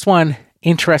first one,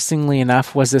 interestingly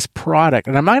enough, was this product.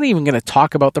 And I'm not even going to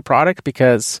talk about the product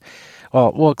because,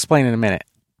 well, we'll explain in a minute.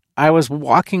 I was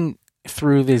walking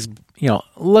through this,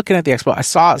 looking at the expo. I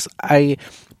saw a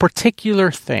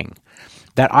particular thing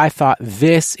that I thought,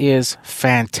 this is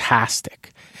fantastic.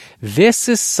 This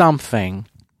is something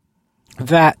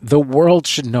that the world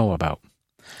should know about,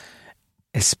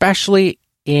 especially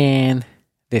in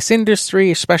this industry,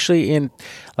 especially in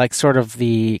sort of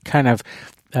the kind of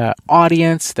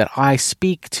audience that I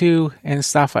speak to and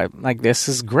stuff. This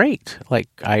is great.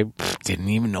 I didn't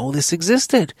even know this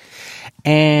existed.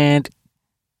 And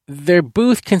their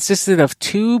booth consisted of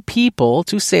 2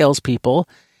 salespeople,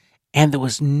 and there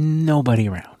was nobody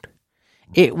around.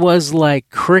 It was like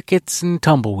crickets and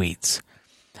tumbleweeds.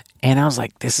 And I was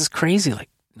like, this is crazy.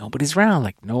 Nobody's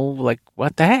around.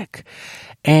 What the heck?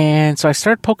 And so I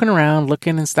started poking around,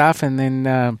 looking and stuff. And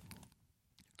then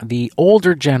the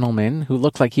older gentleman who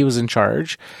looked like he was in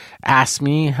charge asked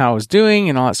me how I was doing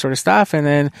and all that sort of stuff. And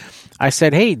then I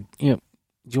said, hey, do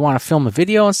you want to film a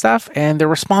video and stuff? And the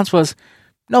response was,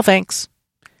 no, thanks.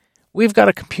 We've got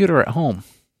a computer at home.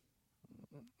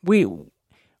 We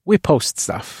post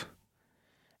stuff.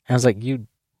 I was like, you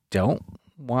don't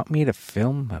want me to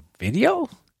film a video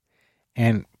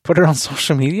and put it on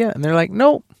social media? And they're like,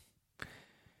 nope.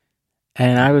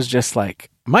 And I was just like,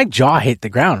 my jaw hit the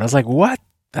ground. I was like, what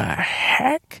the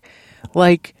heck?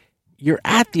 You're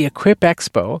at the Equip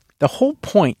Expo. The whole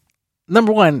point,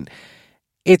 number one,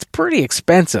 it's pretty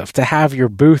expensive to have your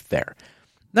booth there.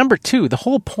 Number 2, the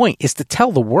whole point is to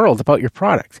tell the world about your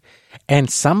product. And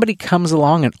somebody comes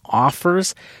along and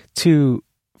offers to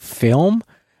film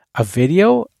a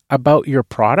video about your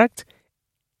product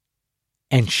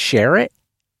and share it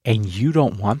and you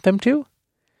don't want them to?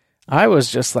 I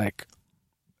was just like,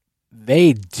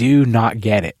 they do not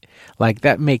get it. Like,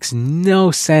 that makes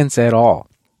no sense at all.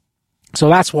 So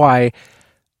that's why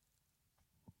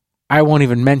I won't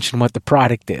even mention what the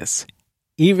product is.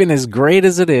 Even as great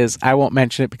as it is, I won't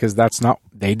mention it because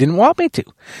they didn't want me to.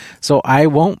 So I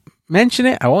won't mention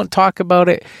it. I won't talk about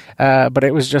it. But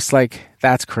it was just like,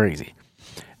 that's crazy.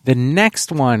 The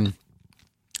next one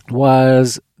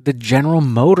was the General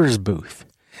Motors booth.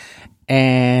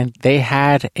 And they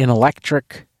had an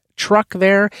electric truck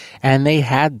there, and they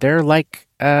had their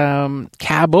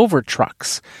cab over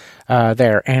trucks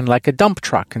there, and like a dump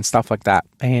truck and stuff like that.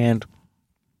 And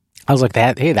I was like,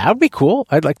 that would be cool.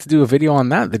 I'd like to do a video on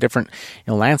that, the different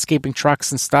landscaping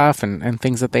trucks and stuff and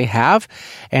things that they have.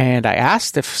 And I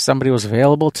asked if somebody was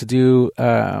available to do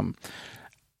a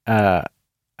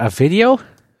video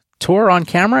tour on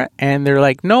camera, and they're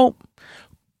like, no,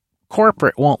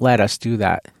 corporate won't let us do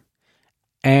that.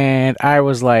 And I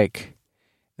was like,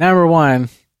 number one,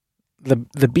 the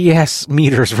BS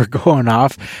meters were going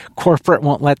off. Corporate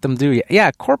won't let them do it.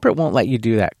 Yeah, corporate won't let you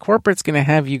do that. Corporate's going to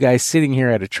have you guys sitting here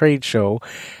at a trade show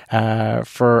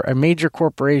for a major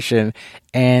corporation,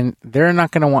 and they're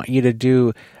not going to want you to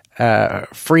do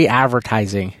free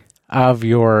advertising of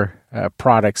your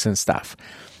products and stuff.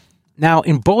 Now,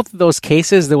 in both of those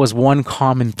cases, there was one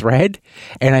common thread,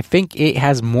 and I think it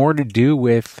has more to do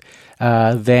with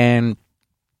than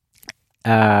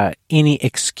any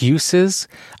excuses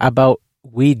about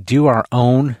we do our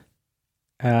own,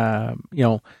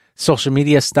 social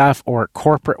media stuff, or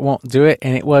corporate won't do it.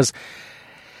 And it was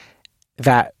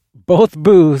that both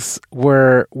booths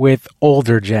were with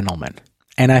older gentlemen.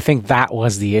 And I think that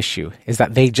was the issue, is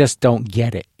that they just don't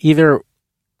get it. Either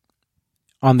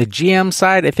on the GM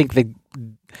side, I think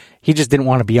he just didn't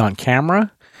want to be on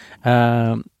camera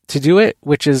to do it,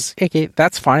 which is, okay,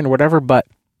 that's fine or whatever, but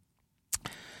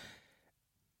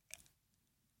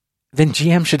then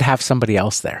GM should have somebody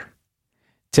else there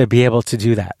to be able to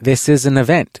do that. This is an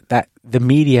event that the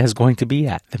media is going to be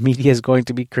at. The media is going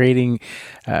to be creating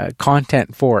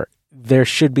content for. There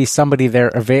should be somebody there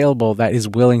available that is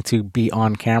willing to be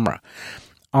on camera.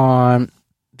 On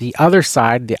the other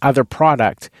side, the other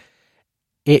product,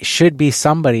 it should be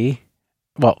somebody,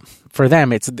 well, for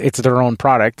them, it's their own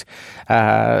product,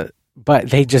 but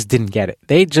they just didn't get it.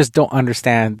 They just don't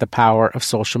understand the power of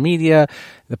social media,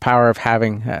 the power of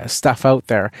having stuff out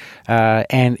there.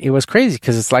 And it was crazy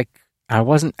because it's like, I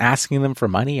wasn't asking them for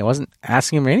money. I wasn't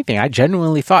asking them for anything. I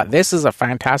genuinely thought, this is a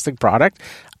fantastic product.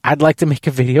 I'd like to make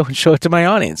a video and show it to my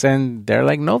audience. And they're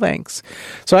like, no, thanks.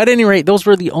 So at any rate, those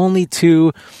were the only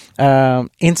two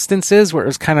instances where it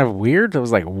was kind of weird. I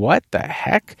was like, what the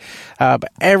heck? But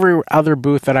every other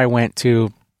booth that I went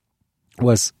to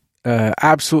was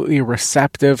absolutely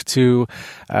receptive to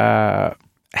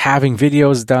having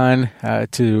videos done,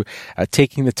 to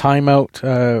taking the time out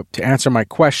to answer my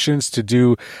questions, to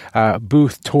do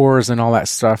booth tours and all that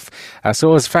stuff.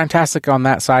 So it was fantastic on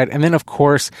that side. And then, of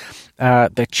course,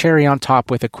 the cherry on top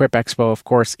with Equip Expo, of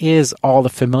course, is all the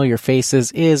familiar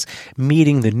faces, is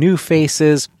meeting the new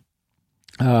faces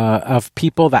of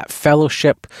people, that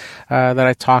fellowship that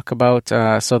I talk about.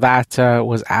 So that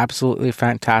was absolutely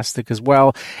fantastic as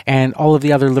well. And all of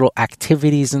the other little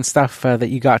activities and stuff that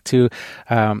you got to,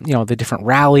 the different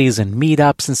rallies and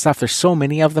meetups and stuff. There's so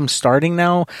many of them starting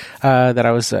now that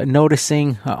I was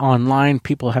noticing online,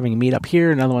 people having a meetup here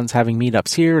and other ones having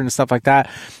meetups here and stuff like that.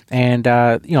 And,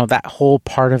 that whole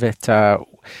part of it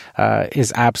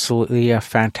is absolutely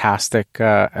fantastic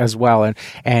as well.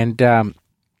 And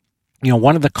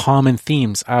one of the common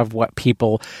themes of what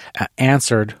people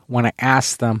answered when I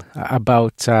asked them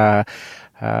about,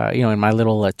 in my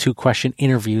little 2-question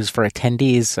interviews for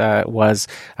attendees was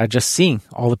just seeing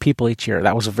all the people each year.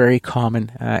 That was a very common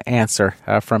answer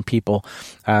from people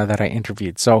that I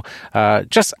interviewed. So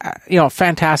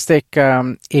fantastic.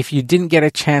 If you didn't get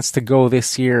a chance to go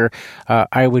this year,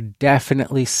 I would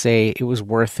definitely say it was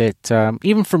worth it.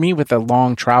 Even for me with a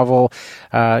long travel,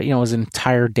 it was an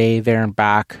entire day there and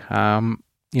back. I'm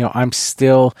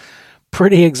still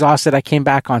pretty exhausted. I came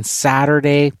back on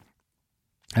Saturday.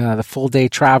 The full day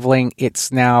traveling. It's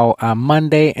now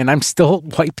Monday, and I'm still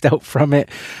wiped out from it,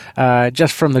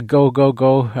 just from the go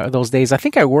those days. I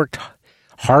think I worked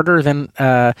harder than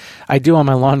I do on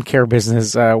my lawn care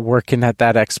business working at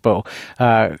that expo.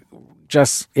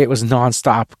 It was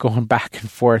nonstop going back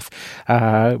and forth,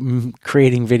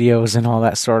 creating videos and all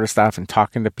that sort of stuff, and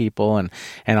talking to people and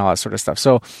all that sort of stuff.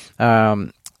 So,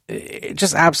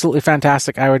 just absolutely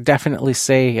fantastic. I would definitely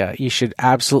say you should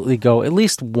absolutely go at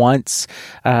least once,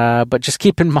 but just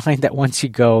keep in mind that once you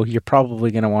go, you're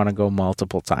probably going to want to go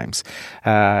multiple times.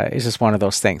 It's just one of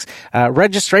those things.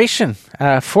 Registration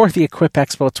for the Equip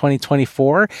Expo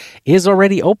 2024 is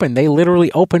already open. They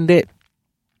literally opened it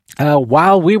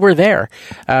while we were there.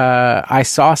 I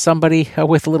saw somebody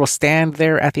with a little stand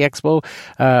there at the expo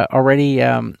already,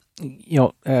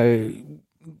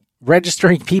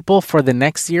 registering people for the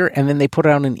next year, and then they put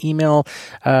out an email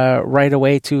right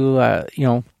away to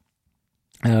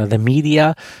the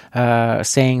media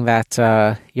saying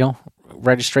that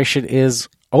registration is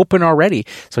open already.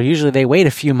 So usually they wait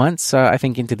a few months, I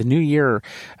think into the new year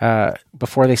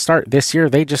before they start. This year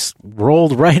they just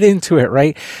rolled right into it,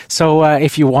 right? So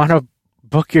if you want to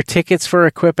book your tickets for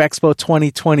Equip Expo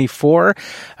 2024,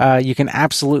 you can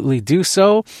absolutely do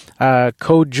so.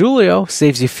 Code Julio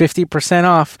saves you 50%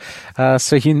 off.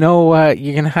 So you're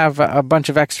going to have a bunch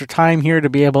of extra time here to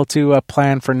be able to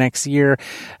plan for next year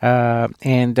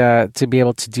and to be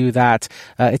able to do that.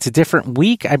 It's a different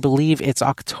week. I believe it's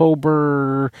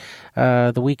October,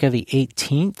 the week of the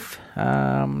 18th.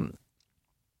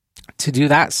 To do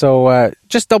that. So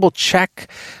just double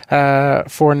check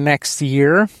for next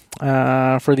year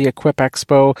for the Equip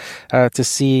Expo to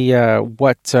see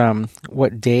what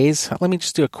days. Let me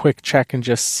just do a quick check and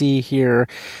just see here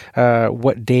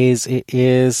what days it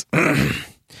is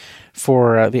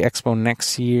for the Expo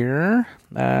next year.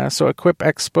 So Equip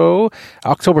Expo,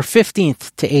 October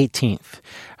 15th to 18th,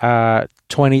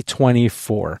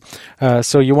 2024.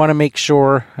 So you want to make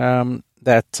sure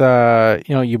that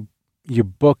you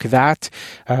book that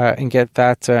and get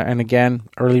that. And again,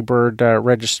 early bird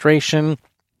registration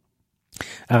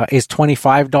is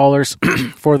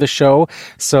 $25 for the show.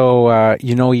 So,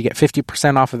 you get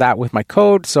 50% off of that with my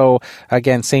code. So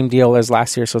again, same deal as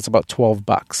last year. So it's about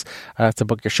 $12 to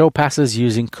book your show passes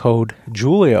using code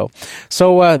Julio.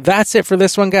 So that's it for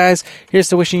this one, guys. Here's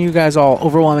to wishing you guys all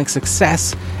overwhelming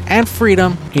success and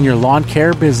freedom in your lawn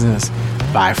care business.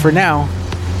 Bye for now.